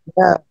 that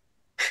yeah.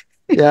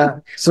 Yeah.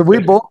 So we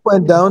both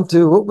went down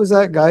to, what was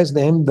that guy's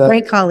name?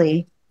 Frank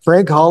Hawley.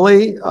 Frank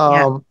Hawley.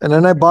 And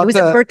then I bought it was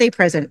a birthday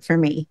present for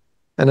me.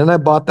 And then I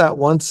bought that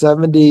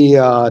 170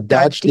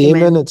 Dodge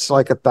Demon. It's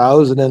like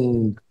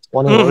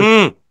 1,020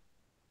 horse.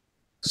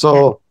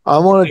 So I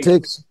want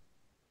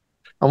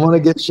to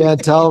get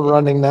Chantelle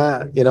running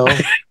that, you know.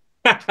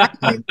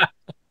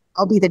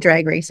 I'll be the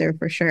drag racer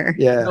for sure.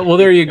 Yeah. Well,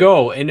 there you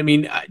go. And I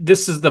mean,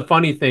 this is the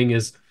funny thing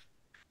is,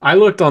 I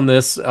looked on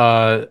this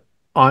on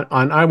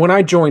when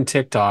I joined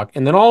TikTok,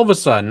 and then all of a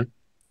sudden,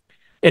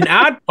 an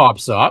ad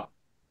pops up,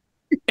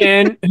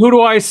 and who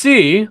do I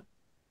see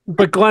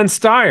but Glenn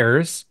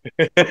Styres?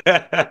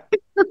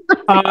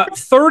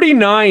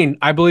 39,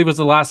 I believe was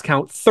the last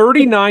count.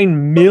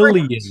 39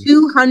 million.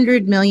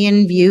 200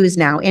 million views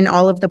now in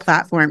all of the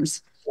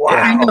platforms. Wow.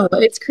 I know,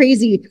 it's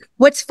crazy.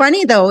 What's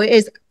funny though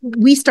is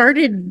we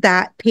started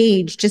that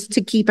page just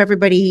to keep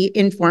everybody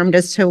informed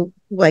as to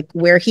like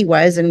where he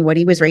was and what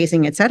he was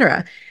racing,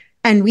 etc.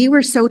 And we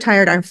were so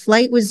tired. Our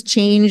flight was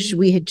changed.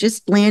 We had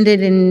just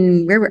landed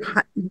in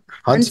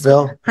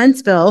Huntsville,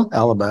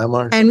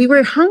 Alabama. And we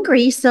were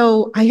hungry.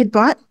 So I had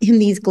bought him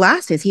these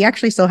glasses. He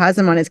actually still has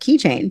them on his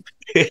keychain.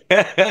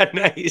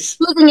 Nice.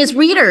 Using his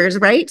readers,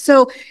 right?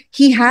 So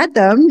he had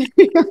them.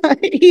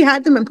 He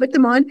had them and put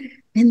them on.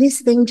 And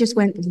this thing just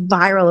went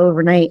viral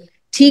overnight.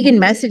 Tegan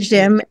messaged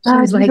him. She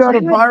was like, got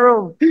a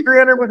viral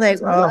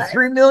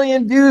 3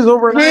 million views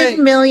overnight.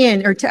 10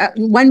 million or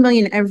 1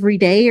 million every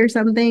day or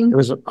something. It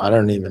was, I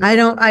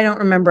don't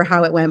remember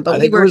how it went, but I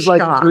we think were it was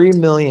shocked. like 3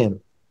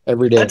 million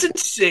every day. That's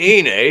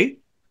insane, eh?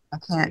 I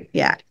can't,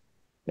 yeah.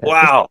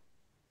 Wow.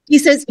 He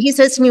says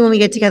to me when we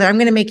get together, I'm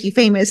going to make you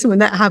famous. And when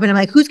that happened, I'm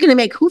like, who's going to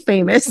make who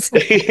famous?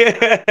 And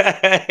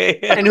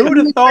who would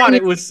have thought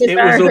it was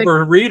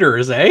over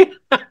readers, eh?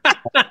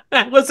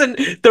 It wasn't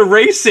the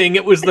racing,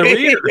 it was the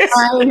readers.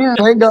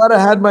 Thank God I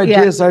had my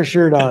GSR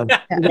shirt on.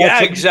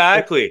 Yeah,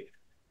 exactly.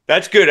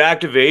 That's good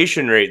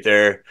activation right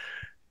there.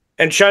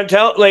 And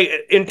Chantelle, like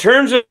in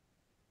terms of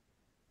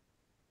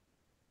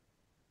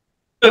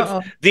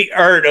the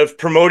art of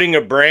promoting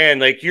a brand,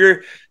 like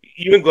you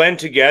and Glenn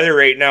together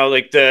right now,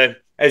 like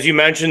as you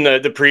mentioned,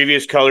 the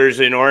previous colors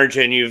in orange,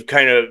 and you've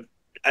kind of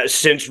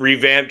since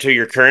revamped to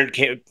your current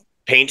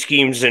paint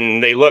schemes,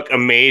 and they look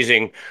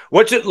amazing.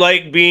 What's it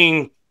like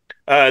being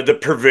the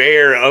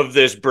purveyor of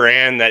this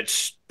brand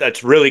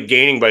that's really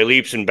gaining by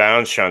leaps and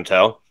bounds,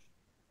 Chantelle?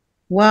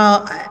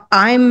 Well,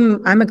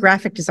 I'm a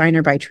graphic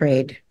designer by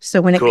trade. So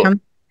when it comes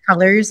to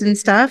colors and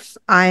stuff,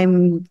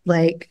 I'm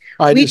like,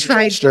 we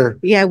tried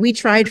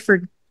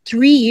for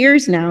 3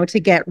 years now to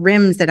get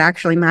rims that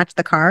actually match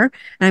the car.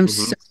 And I'm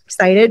so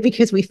excited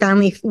because we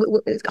finally,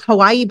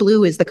 Hawaii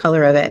blue is the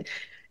color of it.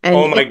 And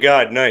oh my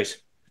God, nice.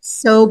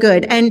 So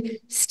good. And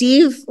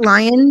Steve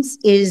Lyons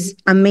is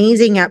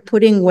amazing at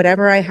putting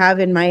whatever I have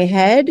in my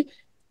head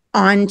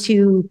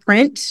onto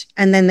print.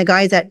 And then the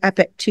guys at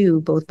Epic too,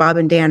 both Bob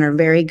and Dan, are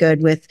very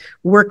good with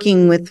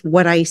working with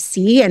what I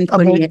see and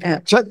putting it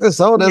up. Check this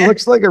out. It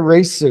looks like a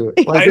race suit.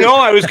 I know.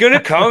 I was going to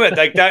comment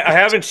like that. I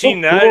haven't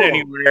seen that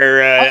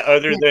anywhere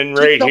other than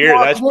right here.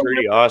 That's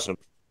pretty awesome.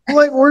 I'm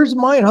like, where's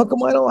mine? How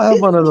come I don't have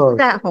one of those?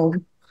 At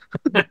home.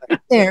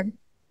 There.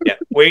 Yeah,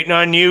 waiting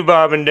on you,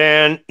 Bob and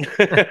Dan.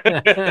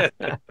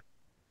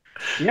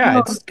 Yeah,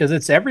 it's because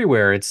it's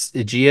everywhere. It's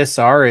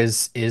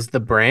GSR is the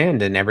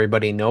brand, and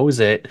everybody knows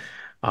it,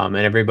 and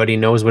everybody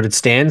knows what it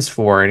stands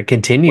for, and it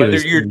continues.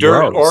 Whether you're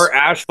dirt or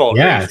asphalt,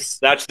 yes,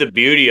 that's the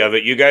beauty of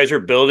it. You guys are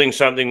building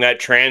something that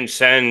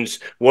transcends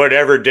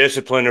whatever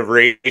discipline of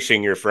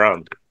racing you're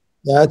from.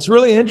 Yeah, it's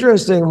really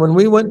interesting. When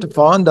we went to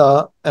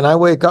Fonda, and I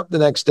wake up the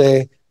next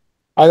day,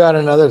 I got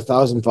another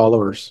 1,000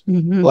 followers.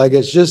 Like,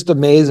 it's just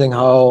amazing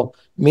how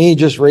me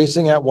just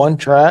racing at one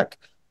track,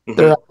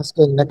 they're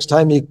asking next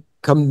time you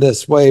come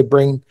this way,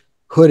 bring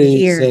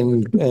hoodies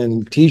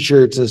and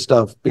t-shirts and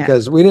stuff,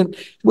 because we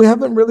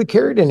haven't really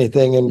carried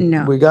anything,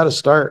 and we got to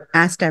start.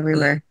 Asked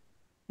everywhere.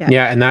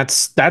 Yeah, and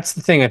that's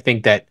the thing. I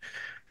think that,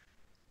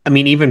 I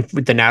mean, even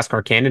with the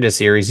NASCAR Canada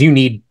Series,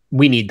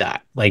 we need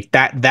that. Like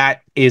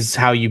that is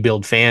how you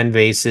build fan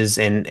bases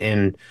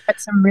and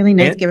that's some really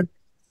nice giveaways.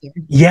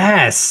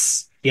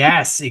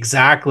 Yes,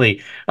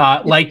 exactly.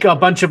 Like a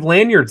bunch of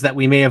lanyards that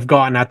we may have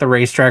gotten at the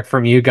racetrack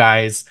from you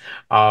guys.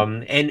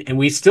 And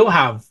we still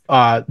have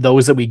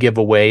those that we give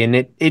away.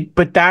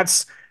 But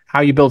that's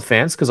how you build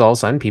fans, because all of a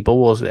sudden people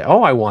will say,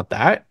 oh, I want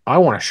that. I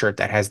want a shirt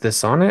that has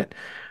this on it.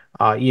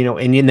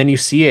 And then you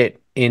see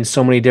it in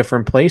so many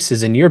different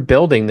places, and you're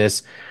building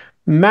this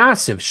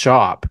massive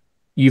shop.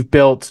 You've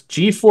built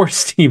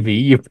G-Force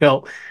TV, you've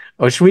built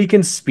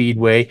Ohsweken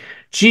Speedway.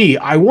 Gee,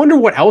 I wonder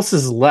what else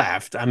is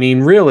left. I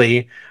mean,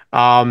 really,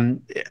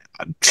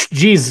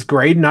 geez,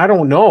 Graydon, I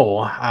don't know.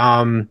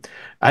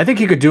 I think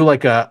you could do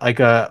like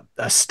a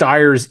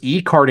Styres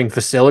e-karting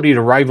facility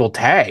to rival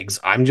tags.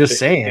 I'm just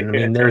saying. I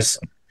mean, there's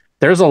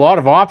a lot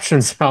of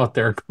options out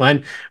there,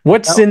 Glenn.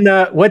 What's in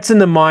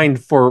the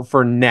mind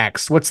for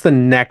next? What's the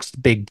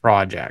next big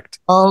project?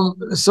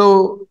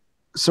 So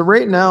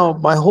right now,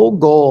 my whole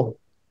goal,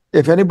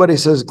 if anybody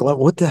says, Glenn,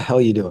 what the hell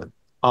are you doing?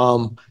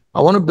 I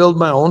want to build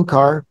my own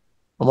car.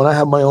 I want to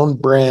have my own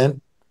brand,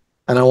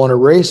 and I want to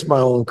race my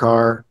own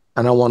car,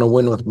 and I want to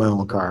win with my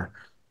own car.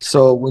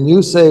 So when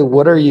you say,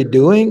 what are you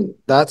doing?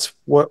 That's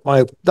what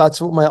my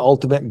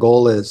ultimate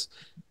goal is.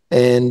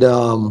 And,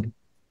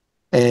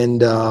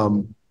 and,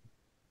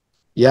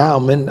 yeah,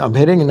 I'm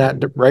heading in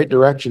that right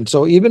direction.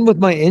 So even with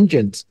my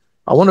engines,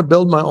 I want to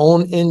build my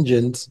own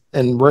engines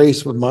and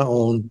race with my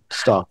own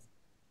stuff.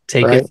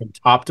 Take right? it from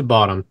top to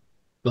bottom.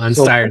 Glenn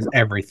So, Styres,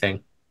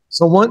 everything.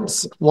 so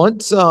once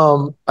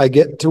I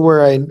get to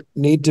where I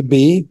need to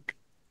be,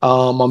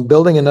 I'm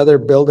building another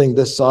building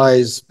this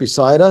size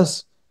beside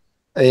us,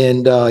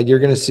 and you're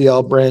going to see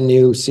all brand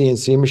new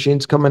CNC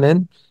machines coming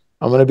in.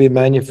 I'm going to be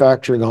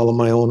manufacturing all of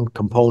my own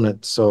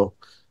components. So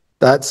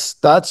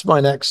that's my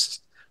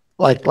next,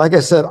 like I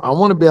said, I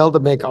want to be able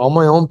to make all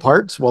my own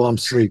parts while I'm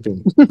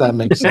sleeping. If that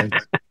makes sense.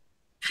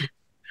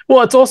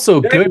 Well, it's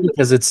also good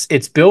because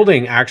it's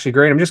building actually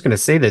great. I'm just going to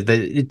say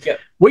that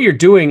what you're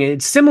doing,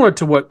 it's similar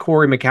to what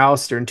Corey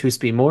McAllister and Two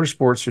Speed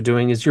Motorsports are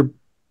doing. Is you're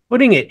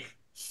putting it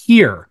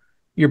here,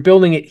 you're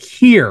building it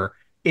here.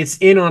 It's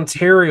in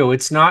Ontario.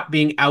 It's not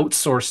being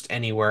outsourced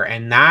anywhere,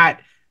 and that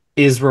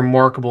is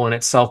remarkable in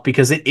itself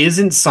because it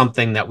isn't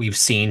something that we've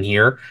seen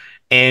here,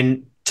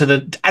 and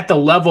at the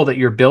level that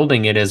you're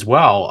building it as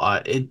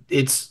well.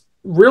 It's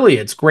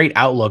great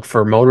outlook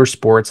for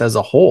motorsports as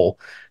a whole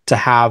to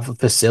have a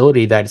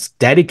facility that's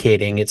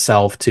dedicating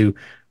itself to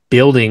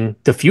building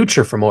the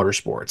future for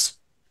motorsports.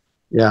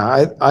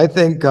 Yeah, I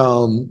think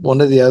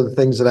one of the other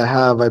things that I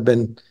have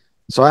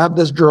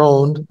this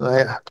drone.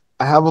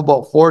 I have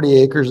about 40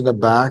 acres in the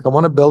back. I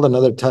want to build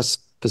another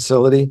test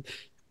facility.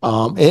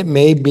 It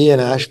may be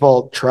an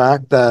asphalt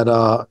track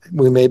that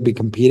we may be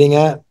competing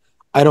at.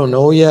 I don't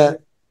know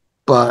yet,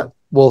 but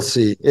we'll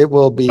see. It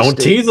will be. Don't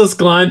tease us,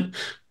 Glenn.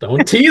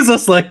 Don't tease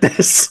us like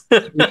this.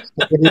 So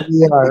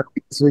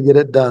we get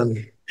it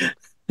done.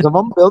 So if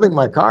I'm building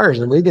my cars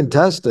and we can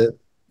test it,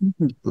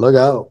 look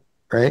out,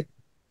 right?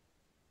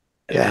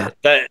 Yeah.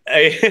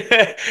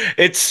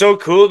 It's so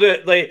cool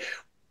that like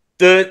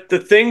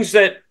the things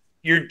that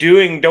you're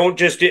doing don't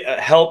just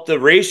help the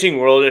racing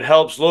world. It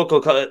helps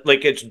local,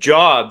 like it's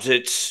jobs.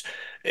 It's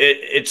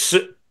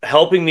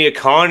helping the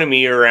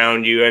economy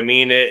around you. I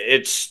mean,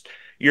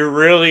 you're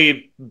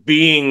really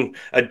being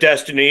a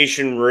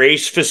destination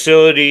race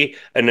facility,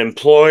 an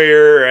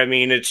employer. I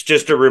mean, it's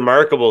just a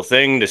remarkable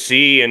thing to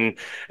see, and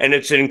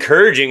it's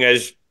encouraging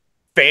as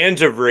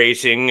fans of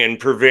racing and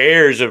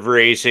purveyors of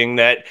racing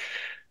that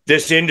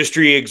this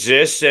industry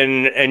exists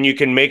and you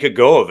can make a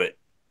go of it.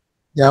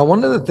 Yeah,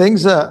 one of the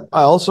things that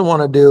I also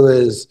want to do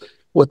is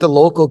with the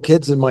local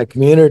kids in my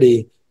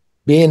community,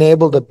 being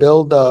able to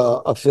build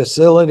a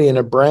facility and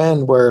a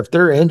brand where if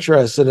they're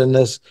interested in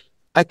this,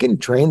 I can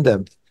train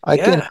them. I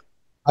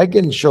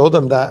can show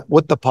them that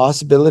what the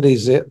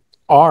possibilities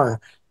are.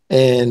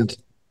 And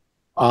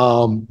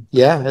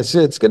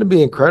it's going to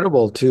be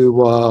incredible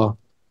to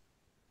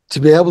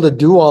be able to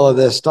do all of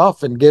this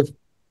stuff and give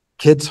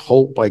kids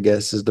hope, I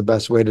guess is the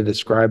best way to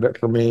describe it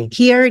for me.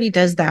 He already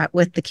does that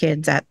with the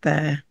kids at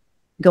the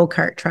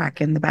go-kart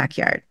track in the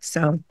backyard.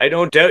 So I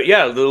don't doubt.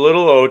 Yeah, the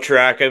little O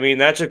track. I mean,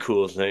 that's a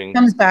cool thing.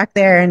 Comes back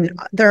there and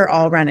they're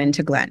all running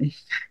to Glenn.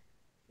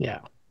 Yeah.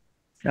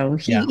 So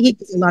he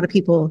gives a lot of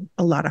people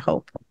a lot of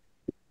hope.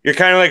 You're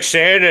kind of like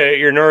Santa at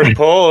your North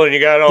Pole, and you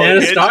got all Santa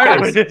the kids Styres.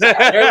 coming.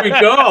 There we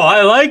go.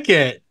 I like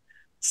it.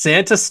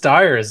 Santa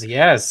Styres.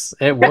 Yes,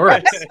 it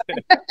works.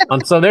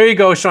 So there you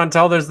go,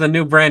 Chantelle. There's the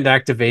new brand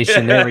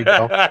activation. There we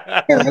go.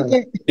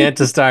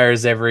 Santa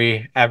Styres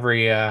every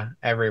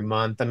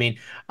month. I mean,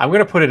 I'm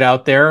gonna put it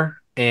out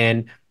there,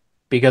 and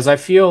because I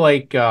feel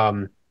like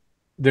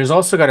there's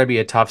also got to be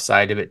a tough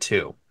side of it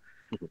too.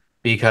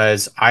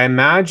 Because I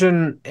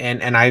imagine,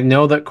 and I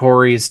know that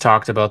Corey's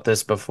talked about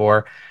this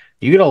before,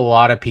 you get a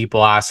lot of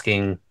people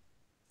asking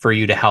for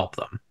you to help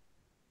them.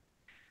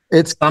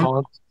 It's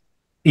constant.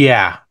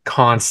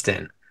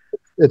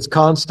 It's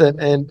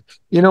constant. And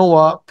you know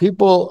what?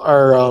 People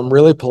are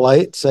really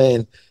polite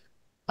saying,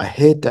 I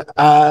hate to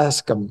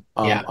ask. I'm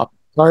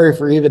sorry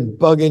for even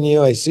bugging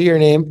you. I see your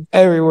name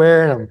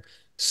everywhere and I'm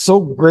so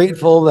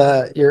grateful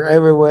that you're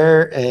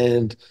everywhere.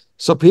 And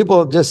so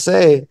people just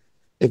say,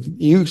 if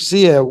you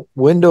see a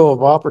window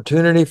of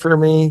opportunity for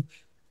me,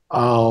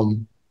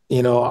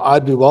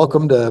 I'd be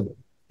welcome to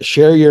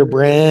share your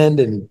brand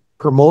and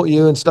promote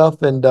you and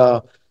stuff. And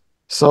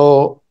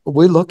so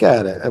we look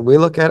at it and we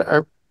look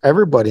at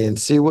everybody and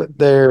see what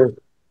they're,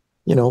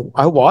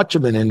 I watch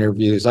them in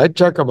interviews. I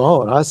check them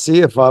out. I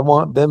see if I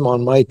want them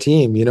on my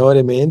team. You know what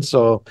I mean?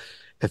 So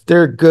if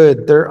they're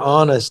good, they're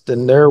honest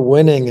and they're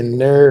winning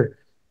and they're,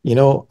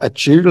 a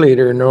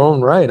cheerleader in their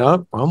own right, I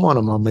want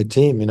them on my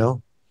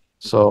team,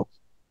 so.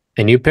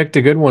 And you picked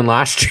a good one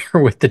last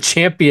year with the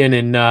champion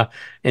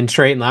in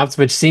Trayton Laps.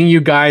 But seeing you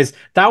guys,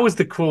 that was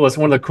the coolest.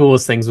 One of the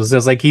coolest things was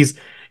just like he's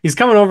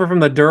coming over from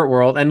the dirt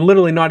world, and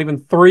literally not even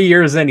 3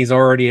 years in, he's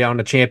already on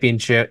a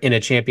championship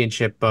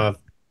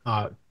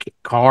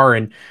car.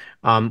 And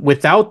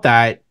without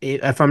that,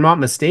 if I'm not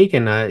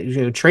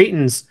mistaken,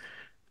 Trayton's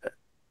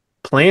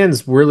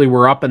plans really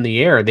were up in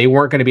the air. They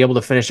weren't going to be able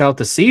to finish out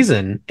the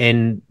season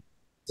and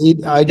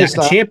I just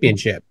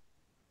championship.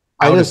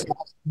 I just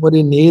asked what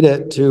he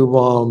needed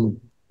to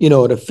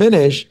to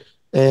finish.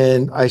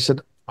 And I said,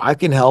 I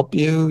can help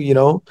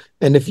you,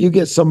 and if you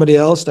get somebody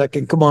else that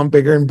can come on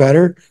bigger and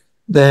better,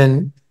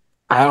 then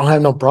I don't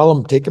have no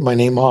problem taking my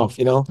name off,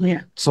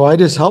 Yeah. So I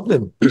just help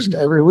them just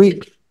every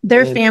week.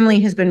 Their family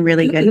has been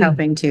really good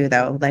helping too,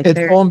 though. Like it's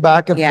going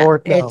back and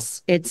forth now.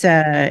 It's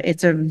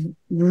a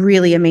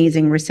really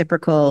amazing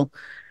reciprocal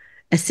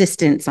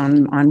assistance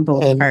on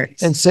both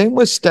parts. And same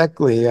with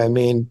Steckley. I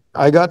mean,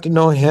 I got to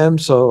know him,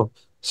 so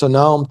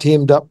now I'm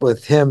teamed up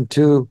with him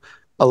too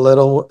a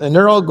little, and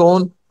they're all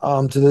going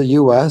to the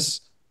US.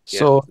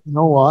 So you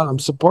know what? I'm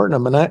supporting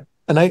them,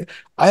 and I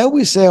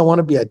always say I want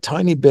to be a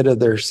tiny bit of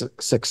their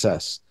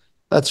success.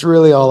 That's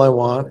really all I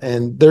want,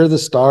 and they're the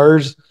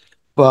stars.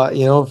 But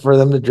for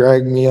them to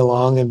drag me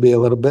along and be a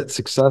little bit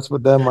success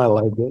with them, I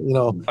like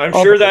it. I'm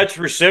sure that's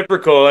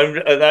reciprocal,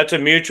 and that's a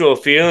mutual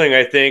feeling.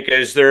 I think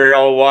as they're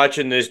all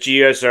watching this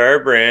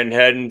GSR brand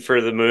heading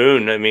for the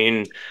moon. I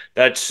mean,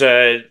 that's.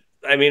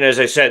 I mean, as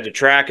I said, the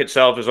track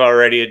itself is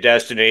already a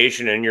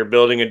destination, and you're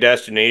building a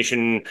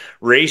destination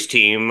race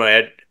team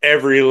at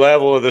every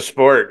level of the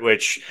sport.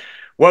 Which,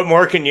 what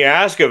more can you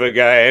ask of a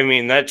guy? I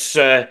mean, that's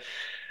as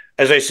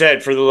I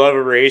said, for the love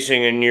of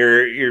racing, and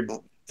you're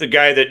the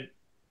guy that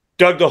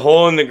dug the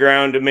hole in the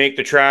ground to make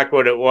the track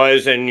what it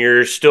was, and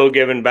you're still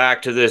giving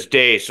back to this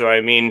day. So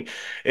I mean,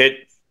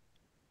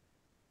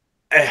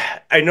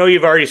 I know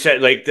you've already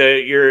said like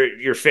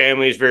your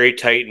family is very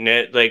tight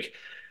knit. Like,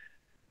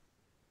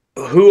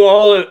 who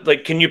all,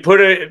 like, can you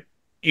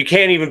you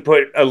can't even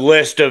put a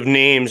list of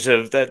names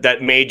of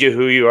that made you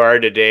who you are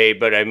today,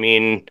 but I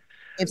mean,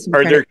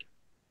 are there?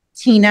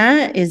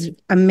 Tina is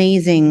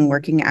amazing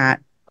working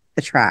at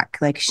the track.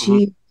 Like,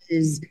 she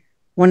is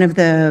one of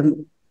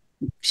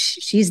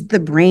she's the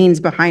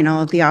brains behind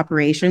all of the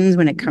operations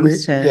when it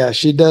comes to. Yeah,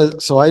 she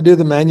does. So I do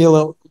the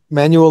manual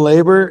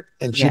labor,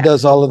 and she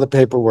does all of the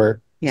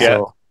paperwork.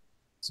 Yeah.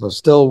 So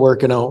still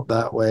working out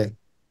that way.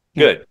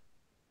 Good.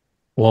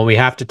 Well, we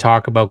have to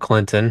talk about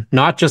Clinton,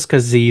 not just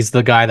because he's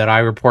the guy that I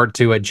report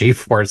to at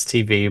G-Force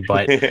TV,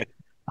 but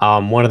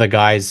one of the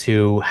guys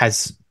who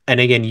has, and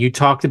again, you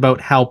talked about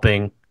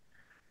helping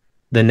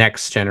the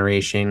next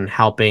generation,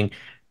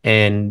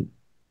 and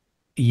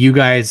you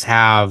guys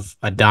have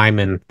a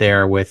diamond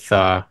there with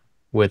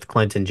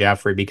Clinton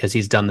Jeffrey, because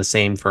he's done the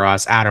same for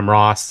us. Adam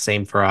Ross,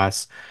 same for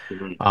us.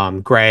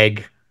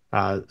 Greg,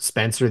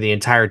 Spencer, the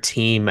entire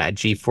team at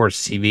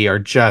G-Force TV are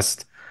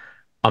just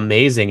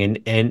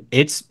amazing, and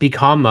it's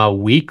become a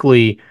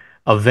weekly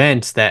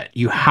event that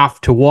you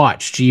have to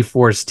watch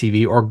G-Force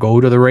TV or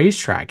go to the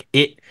racetrack.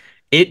 It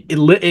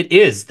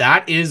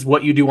is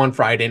what you do on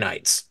Friday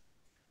nights.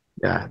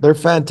 Yeah, they're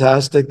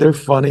fantastic. They're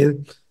funny.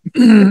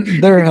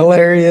 They're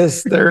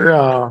hilarious.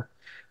 They're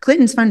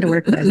Clinton's fun to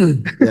work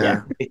with.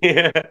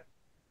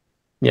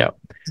 Yeah.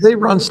 They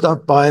run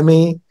stuff by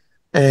me,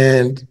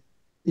 and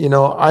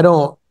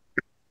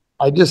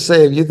I just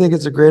say, if you think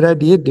it's a great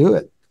idea, do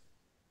it.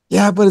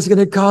 Yeah, but it's going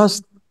to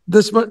cost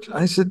this much.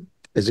 I said,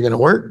 is it going to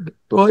work?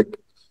 They're like,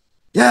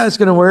 yeah, it's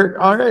going to work.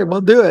 All right, we'll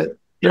do it.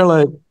 They're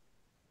like,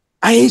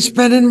 I ain't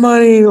spending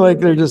money. Like,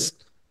 they're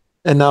just,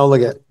 and now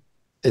look at,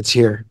 it's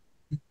here.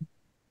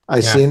 I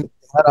seen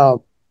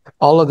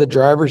all of the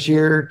drivers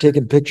here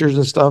taking pictures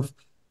and stuff.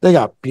 They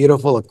got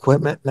beautiful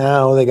equipment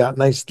now. They got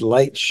nice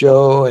light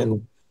show,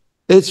 and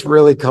it's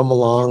really come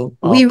along.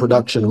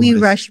 Production. We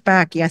rushed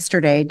back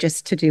yesterday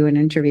just to do an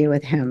interview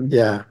with him.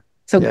 Yeah.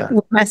 So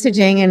we're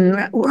messaging,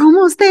 and we're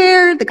almost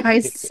there. The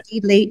guys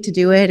stayed late to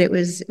do it. It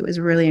was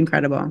really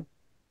incredible.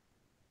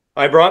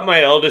 I brought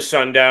my eldest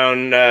son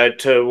down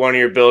to one of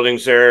your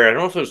buildings there. I don't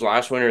know if it was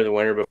last winter or the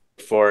winter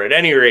before. At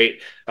any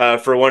rate,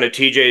 for one of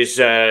TJ's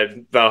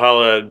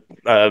Valhalla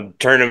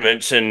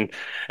tournaments, and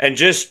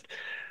just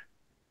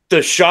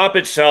the shop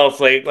itself,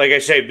 like I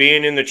say,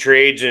 being in the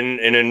trades and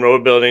in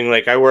road building,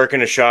 like I work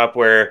in a shop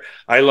where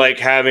I like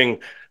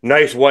having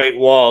nice white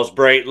walls,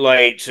 bright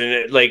lights,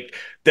 and like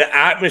the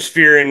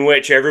atmosphere in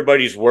which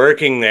everybody's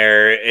working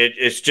there,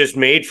 it's just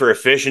made for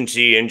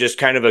efficiency and just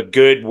kind of a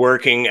good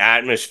working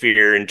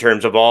atmosphere in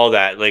terms of all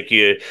that. Like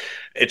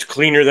it's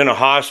cleaner than a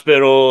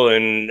hospital,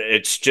 and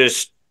it's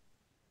just,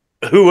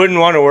 who wouldn't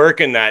want to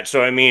work in that?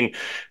 So, I mean,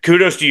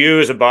 kudos to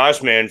you as a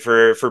boss man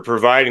for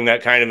providing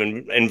that kind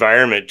of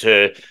environment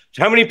to,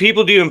 how many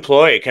people do you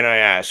employ? Can I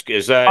ask?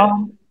 Is that?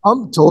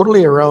 I'm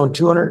totally around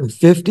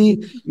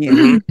 250,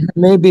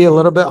 maybe a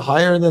little bit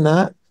higher than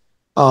that.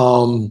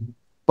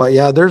 But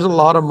yeah, there's a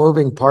lot of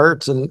moving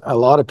parts, and a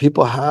lot of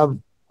people have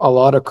a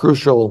lot of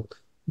crucial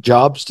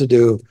jobs to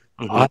do.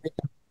 I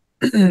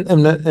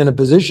am in a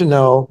position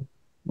now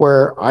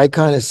where I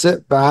kind of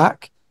sit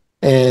back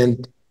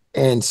and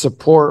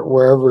support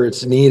wherever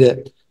it's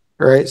needed.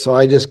 Right. So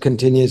I just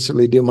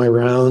continuously do my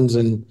rounds,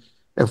 and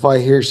if I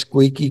hear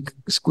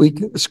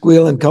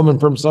squealing coming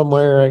from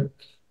somewhere, I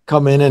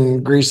come in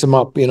and grease them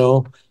up, and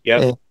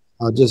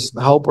I'll just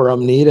help where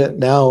I'm needed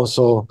now.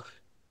 So,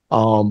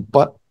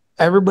 but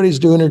everybody's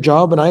doing their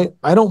job, and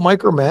I don't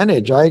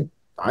micromanage.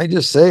 I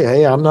just say,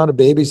 hey, I'm not a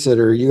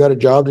babysitter. You got a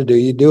job to do.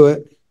 You do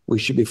it. We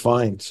should be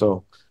fine.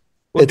 So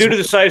Well, due to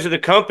the size of the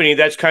company,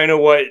 that's kind of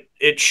what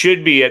it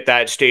should be at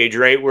that stage,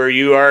 right? Where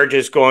you are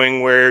just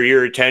going where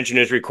your attention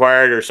is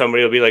required, or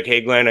somebody will be like,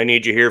 "Hey, Glenn, I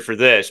need you here for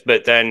this."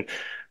 But then,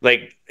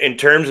 like, in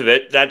terms of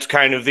it, that's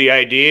kind of the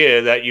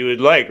idea that you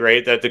would like,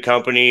 right? That the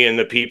company and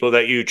the people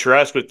that you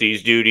trust with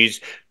these duties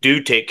do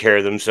take care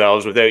of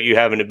themselves without you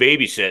having to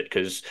babysit,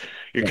 because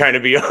you're kind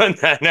of beyond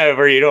that now,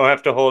 where you don't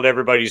have to hold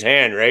everybody's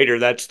hand, right? Or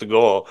that's the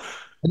goal.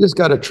 I just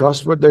got to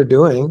trust what they're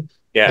doing.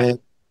 Yeah.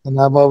 And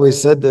I've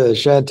always said to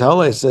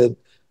Chantel, I said,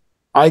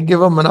 I give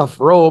them enough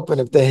rope, and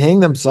if they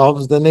hang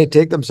themselves, then they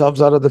take themselves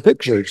out of the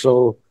picture.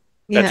 So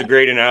that's a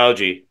great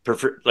analogy.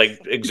 Like,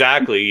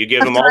 exactly. You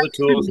give them all the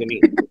tools they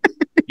need.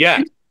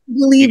 Yeah.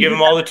 You give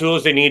them all the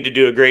tools they need to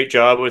do a great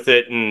job with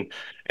it. And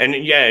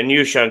yeah, and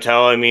you,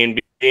 Chantel, I mean,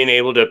 being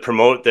able to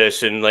promote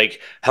this and like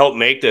help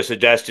make this a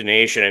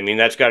destination, I mean,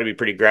 that's got to be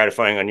pretty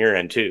gratifying on your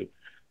end too.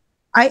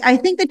 I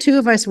think the two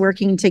of us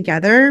working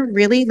together,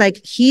 really, like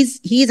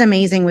he's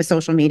amazing with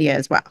social media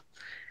as well.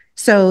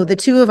 So the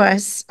two of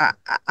us,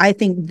 I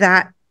think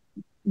that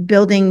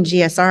building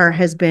GSR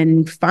has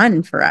been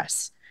fun for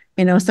us.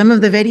 You know, some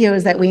of the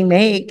videos that we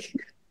make,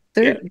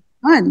 they're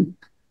fun.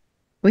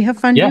 We have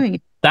fun doing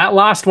it. That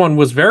last one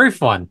was very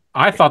fun.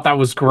 I thought that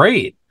was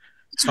great.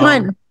 It's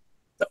fun.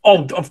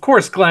 Oh, of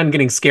course, Glenn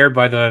getting scared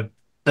by the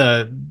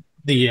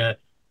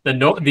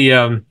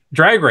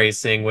drag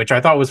racing, which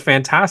I thought was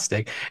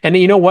fantastic. And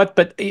you know what?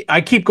 But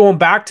I keep going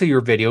back to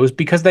your videos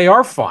because they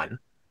are fun.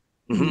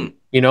 Mm-hmm.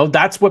 You know,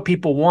 that's what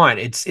people want.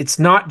 It's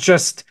not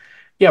just,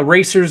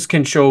 racers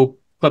can show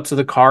clips of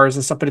the cars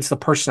and stuff, but it's the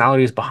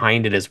personalities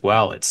behind it as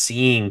well. It's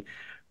seeing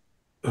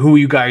who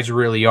you guys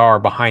really are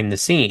behind the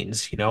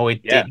scenes. You know,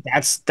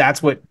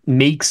 that's what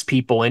makes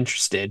people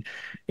interested.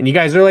 And you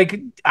guys are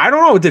like, I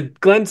don't know, did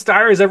Glenn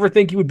Styres ever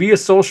think he would be a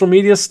social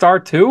media star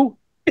too?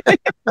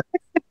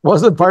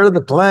 Wasn't part of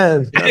the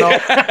plan.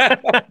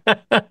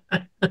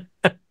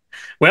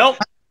 Well,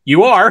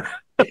 you are.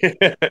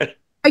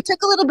 I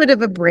took a little bit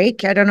of a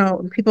break. I don't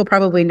know, people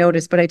probably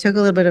noticed, but I took a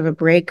little bit of a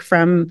break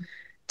from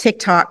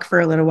TikTok for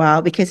a little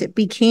while because it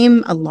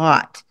became a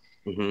lot.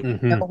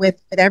 Mm-hmm. You know, with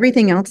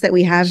everything else that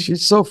we have.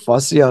 She's so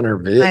fussy on her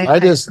video. I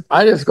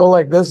just go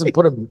like this and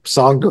put a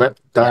song to it.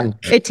 Done.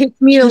 It takes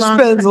me a long time.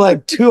 She spends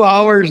like 2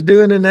 hours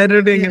doing and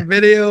editing a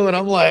video, and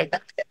I'm like,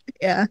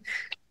 yeah.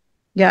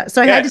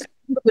 So I had to take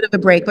a little bit of a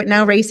break, but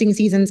now racing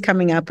season's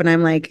coming up, and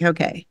I'm like,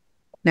 okay,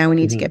 now we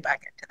need to get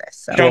back into this.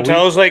 So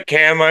Chantel's like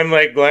Cam, I'm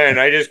like Glenn.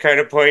 I just kind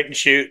of point and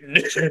shoot.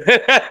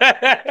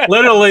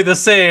 Literally the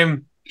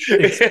same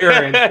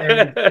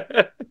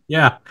experience.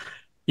 Yeah.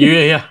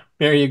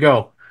 There you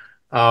go.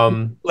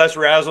 Less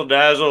razzle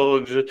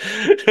dazzle.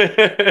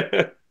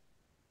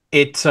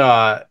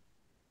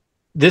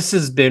 This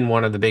has been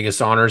one of the biggest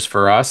honors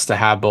for us to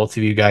have both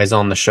of you guys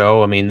on the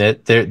show. I mean,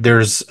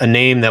 there's a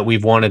name that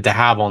we've wanted to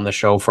have on the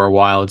show for a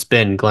while. It's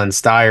been Glenn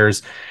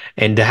Styres,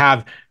 and to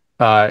have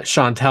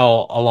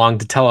Chantelle along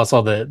to tell us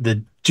all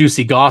the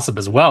juicy gossip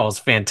as well is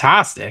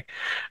fantastic.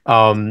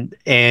 And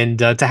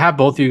to have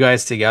both of you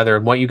guys together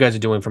and what you guys are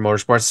doing for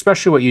motorsports,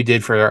 especially what you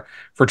did for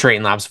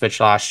Trayton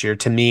Lapsfitch last year,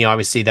 to me,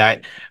 obviously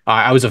that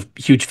I was a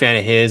huge fan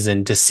of his,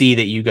 and to see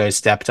that you guys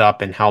stepped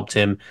up and helped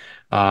him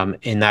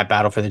in that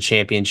battle for the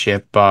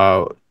championship,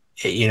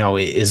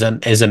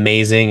 is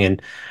amazing.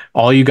 And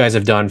all you guys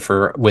have done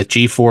with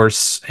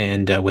G-Force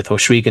and with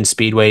Ohsweken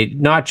Speedway,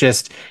 not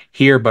just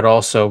here, but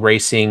also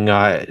racing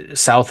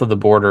south of the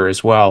border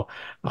as well.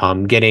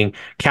 Getting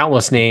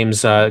countless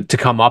names to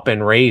come up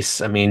and race.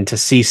 I mean, to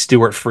see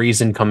Stuart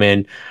Friesen come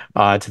in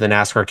to the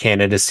NASCAR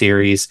Canada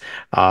Series,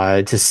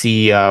 to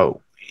see a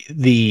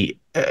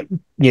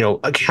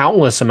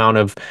countless amount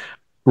of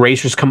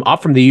racers come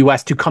up from the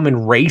U.S. to come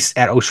and race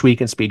at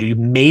Ohsweken Speedway. You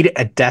made it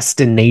a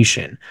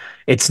destination.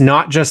 It's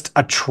not just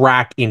a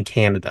track in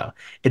Canada.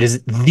 It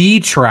is the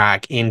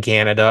track in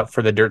Canada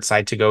for the dirt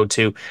side to go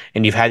to.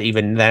 And you've had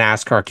even the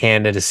NASCAR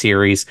Canada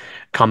Series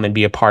come and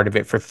be a part of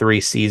it for 3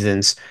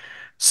 seasons.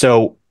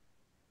 So,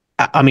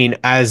 I mean,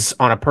 as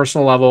on a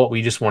personal level,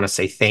 we just want to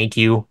say thank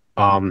you.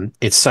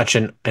 It's such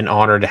an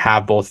honor to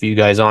have both of you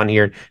guys on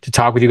here to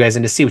talk with you guys,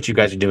 and to see what you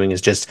guys are doing is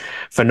just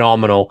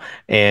phenomenal.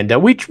 And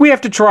we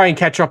have to try and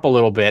catch up a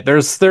little bit.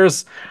 There's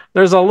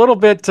a little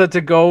bit to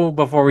go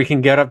before we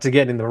can get up to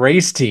getting the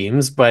race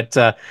teams, but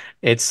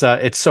it's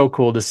so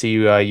cool to see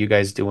you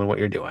guys doing what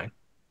you're doing.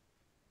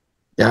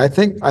 Yeah, I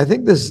think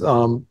this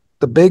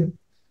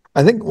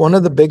I think one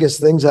of the biggest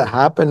things that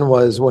happened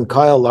was when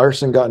Kyle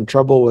Larson got in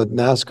trouble with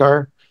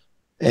NASCAR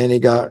and he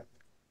got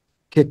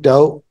kicked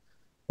out.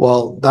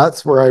 Well,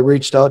 that's where I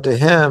reached out to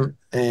him,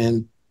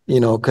 and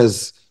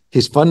because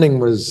his funding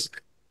was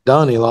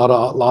done, he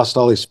lost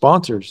all his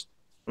sponsors.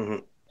 Mm-hmm.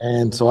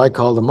 And so I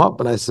called him up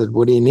and I said,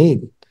 "What do you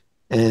need?"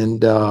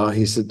 And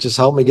he said, "Just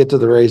help me get to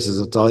the races.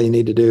 That's all you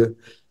need to do."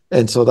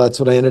 And so that's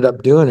what I ended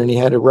up doing. And he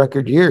had a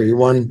record year. He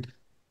won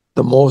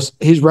the most.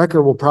 His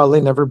record will probably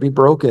never be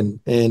broken.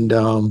 And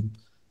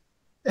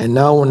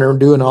now when they're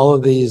doing all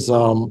of these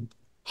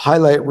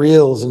highlight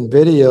reels and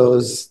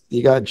videos,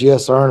 you got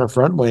GSR on a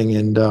front wing,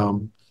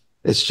 and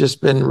it's just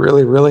been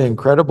really, really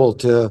incredible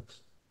to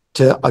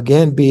to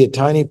again be a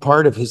tiny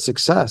part of his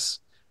success.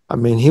 I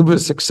mean, he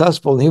was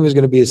successful and he was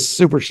going to be a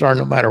superstar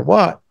no matter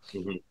what.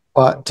 Mhm.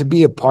 But to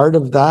be a part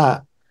of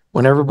that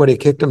when everybody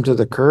kicked him to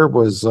the curb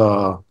was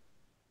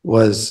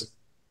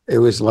it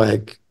was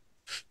like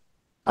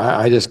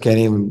I just can't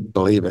even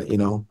believe it, you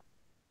know.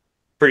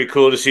 Pretty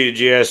cool to see the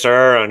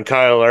GSR on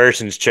Kyle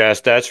Larson's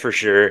chest, that's for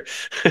sure.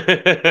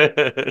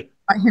 Got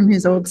him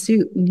his old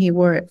suit and he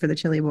wore it for the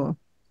Chili Bowl.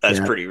 That's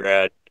Yeah. pretty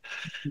rad.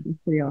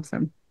 Pretty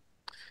awesome.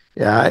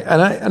 Yeah,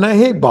 and I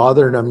hate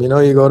bothering him. You know,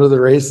 you go to the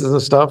races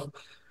and stuff.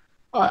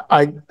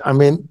 I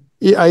mean,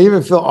 I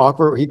even feel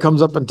awkward. He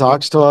comes up and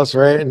talks to us,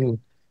 right? And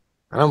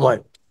I'm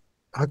like,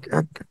 how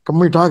come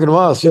you're talking to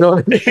us? You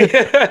know,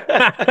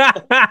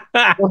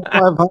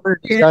 500.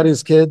 He's got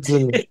his kids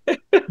and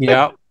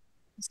Yeah.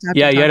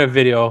 Yeah, you had a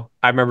video.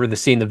 I remember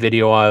seeing the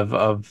video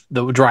of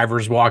the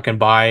drivers walking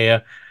by.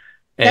 And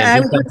yeah, I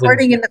was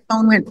recording and the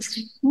phone went.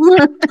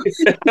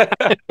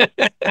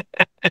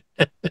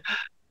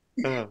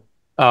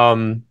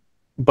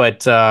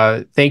 But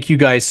thank you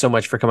guys so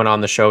much for coming on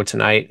the show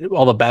tonight.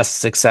 All the best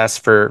success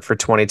for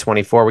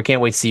 2024. We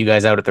can't wait to see you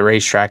guys out at the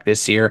racetrack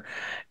this year.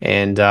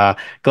 And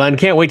Glenn,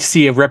 can't wait to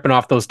see you ripping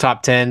off those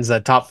top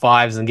 10s, top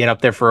 5s, and get up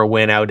there for a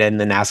win out in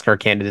the NASCAR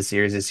Canada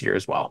Series this year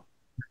as well.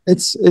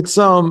 It's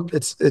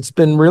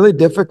been really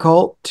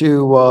difficult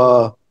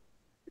to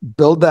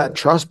build that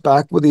trust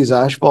back with these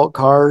asphalt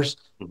cars.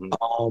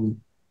 Mm-hmm.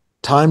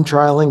 Time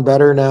trialing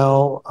better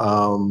now.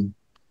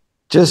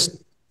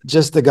 Just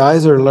the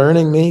guys are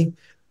learning me,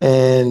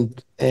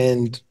 and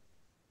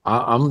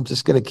I'm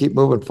just going to keep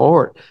moving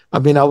forward. I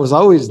mean, I was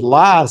always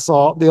last,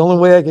 so the only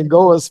way I can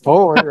go is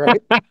forward,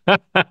 right?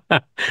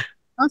 I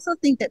also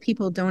think that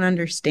people don't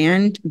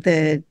understand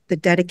the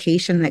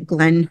dedication that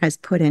Glenn has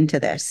put into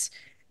this.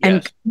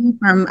 Yes. And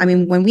from, I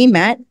mean, when we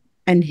met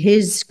and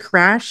his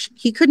crash,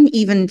 he couldn't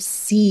even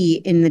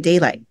see in the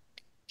daylight.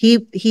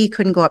 He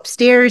couldn't go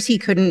upstairs. He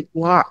couldn't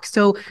walk.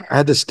 So I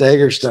had to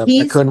stagger step.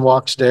 I couldn't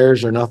walk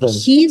stairs or nothing.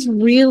 He's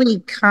really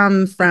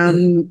come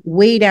from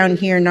way down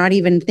here, not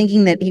even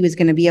thinking that he was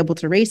going to be able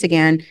to race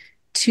again,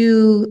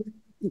 to,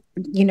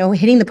 you know,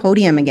 hitting the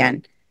podium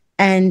again.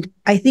 And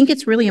I think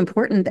it's really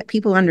important that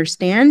people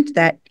understand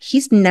that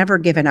he's never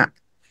given up.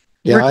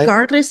 Yeah,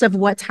 regardless of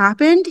what's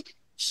happened,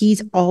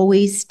 he's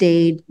always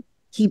stayed.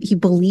 He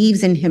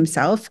believes in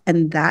himself,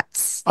 and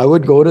that's. I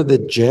would go to the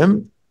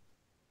gym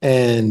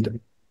and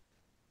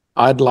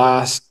I'd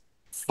last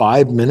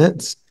 5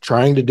 minutes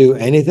trying to do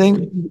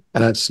anything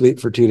and I'd sleep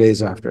for 2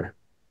 days after.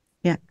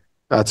 Yeah.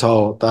 That's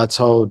how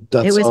it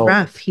was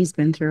rough. He's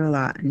been through a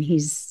lot and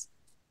he's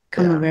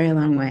come a very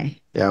long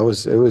way. Yeah, it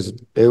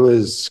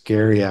was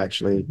scary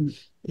actually,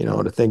 you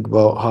know, to think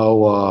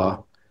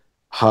about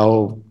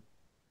how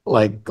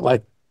like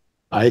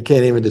I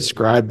can't even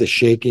describe the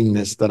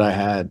shakiness that I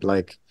had.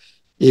 Like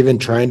even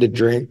trying to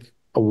drink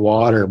a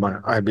water,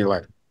 I'd be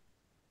like,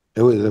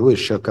 it was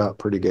shook up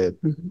pretty good.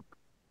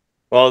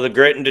 Well, the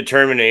grit and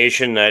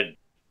determination that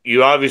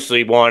you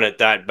obviously want it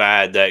that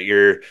bad, that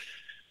you're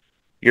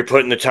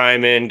putting the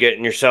time in,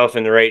 getting yourself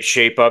in the right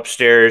shape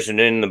upstairs and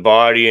in the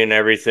body and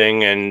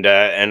everything, and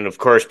of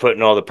course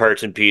putting all the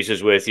parts and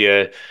pieces with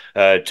you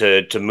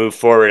to move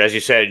forward, as you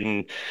said,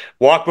 and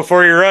walk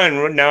before you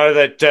run. Now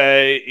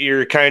that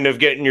you're kind of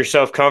getting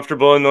yourself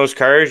comfortable in those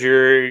cars,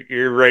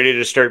 you're ready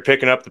to start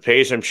picking up the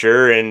pace, I'm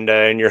sure,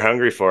 and you're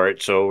hungry for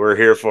it. So we're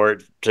here for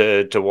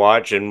it to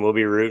watch, and we'll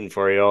be rooting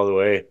for you all the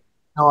way.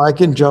 No, I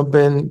can jump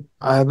in.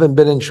 I haven't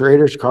been in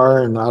Schrader's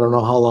car and I don't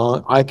know how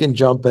long. I can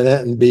jump in it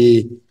and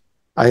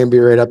I can be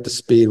right up to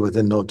speed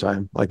within no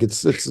time. Like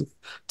it's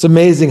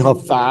amazing how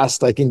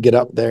fast I can get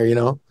up there, you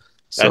know?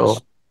 So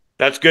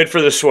that's good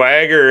for the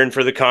swagger and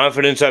for the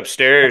confidence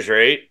upstairs,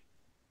 right?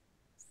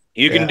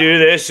 You can do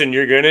this and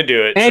you're going to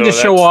do it. And so to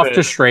show off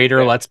to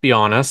Schrader, let's be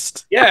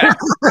honest. Yeah.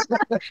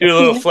 Do a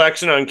little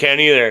flexing on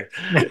Kenny there.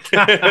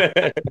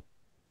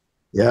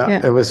 Yeah,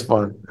 it was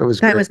fun. It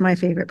was That was my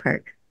favorite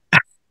part.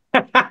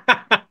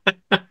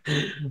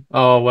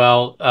 Oh,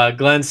 well,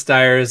 Glenn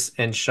Styres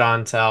and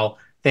Chantelle,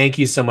 thank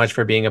you so much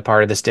for being a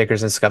part of the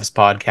Stickers and Scuffs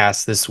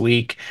podcast this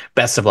week.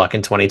 Best of luck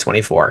in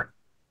 2024.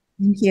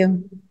 Thank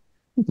you.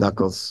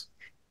 Knuckles.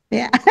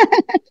 Yeah.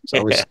 It's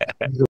always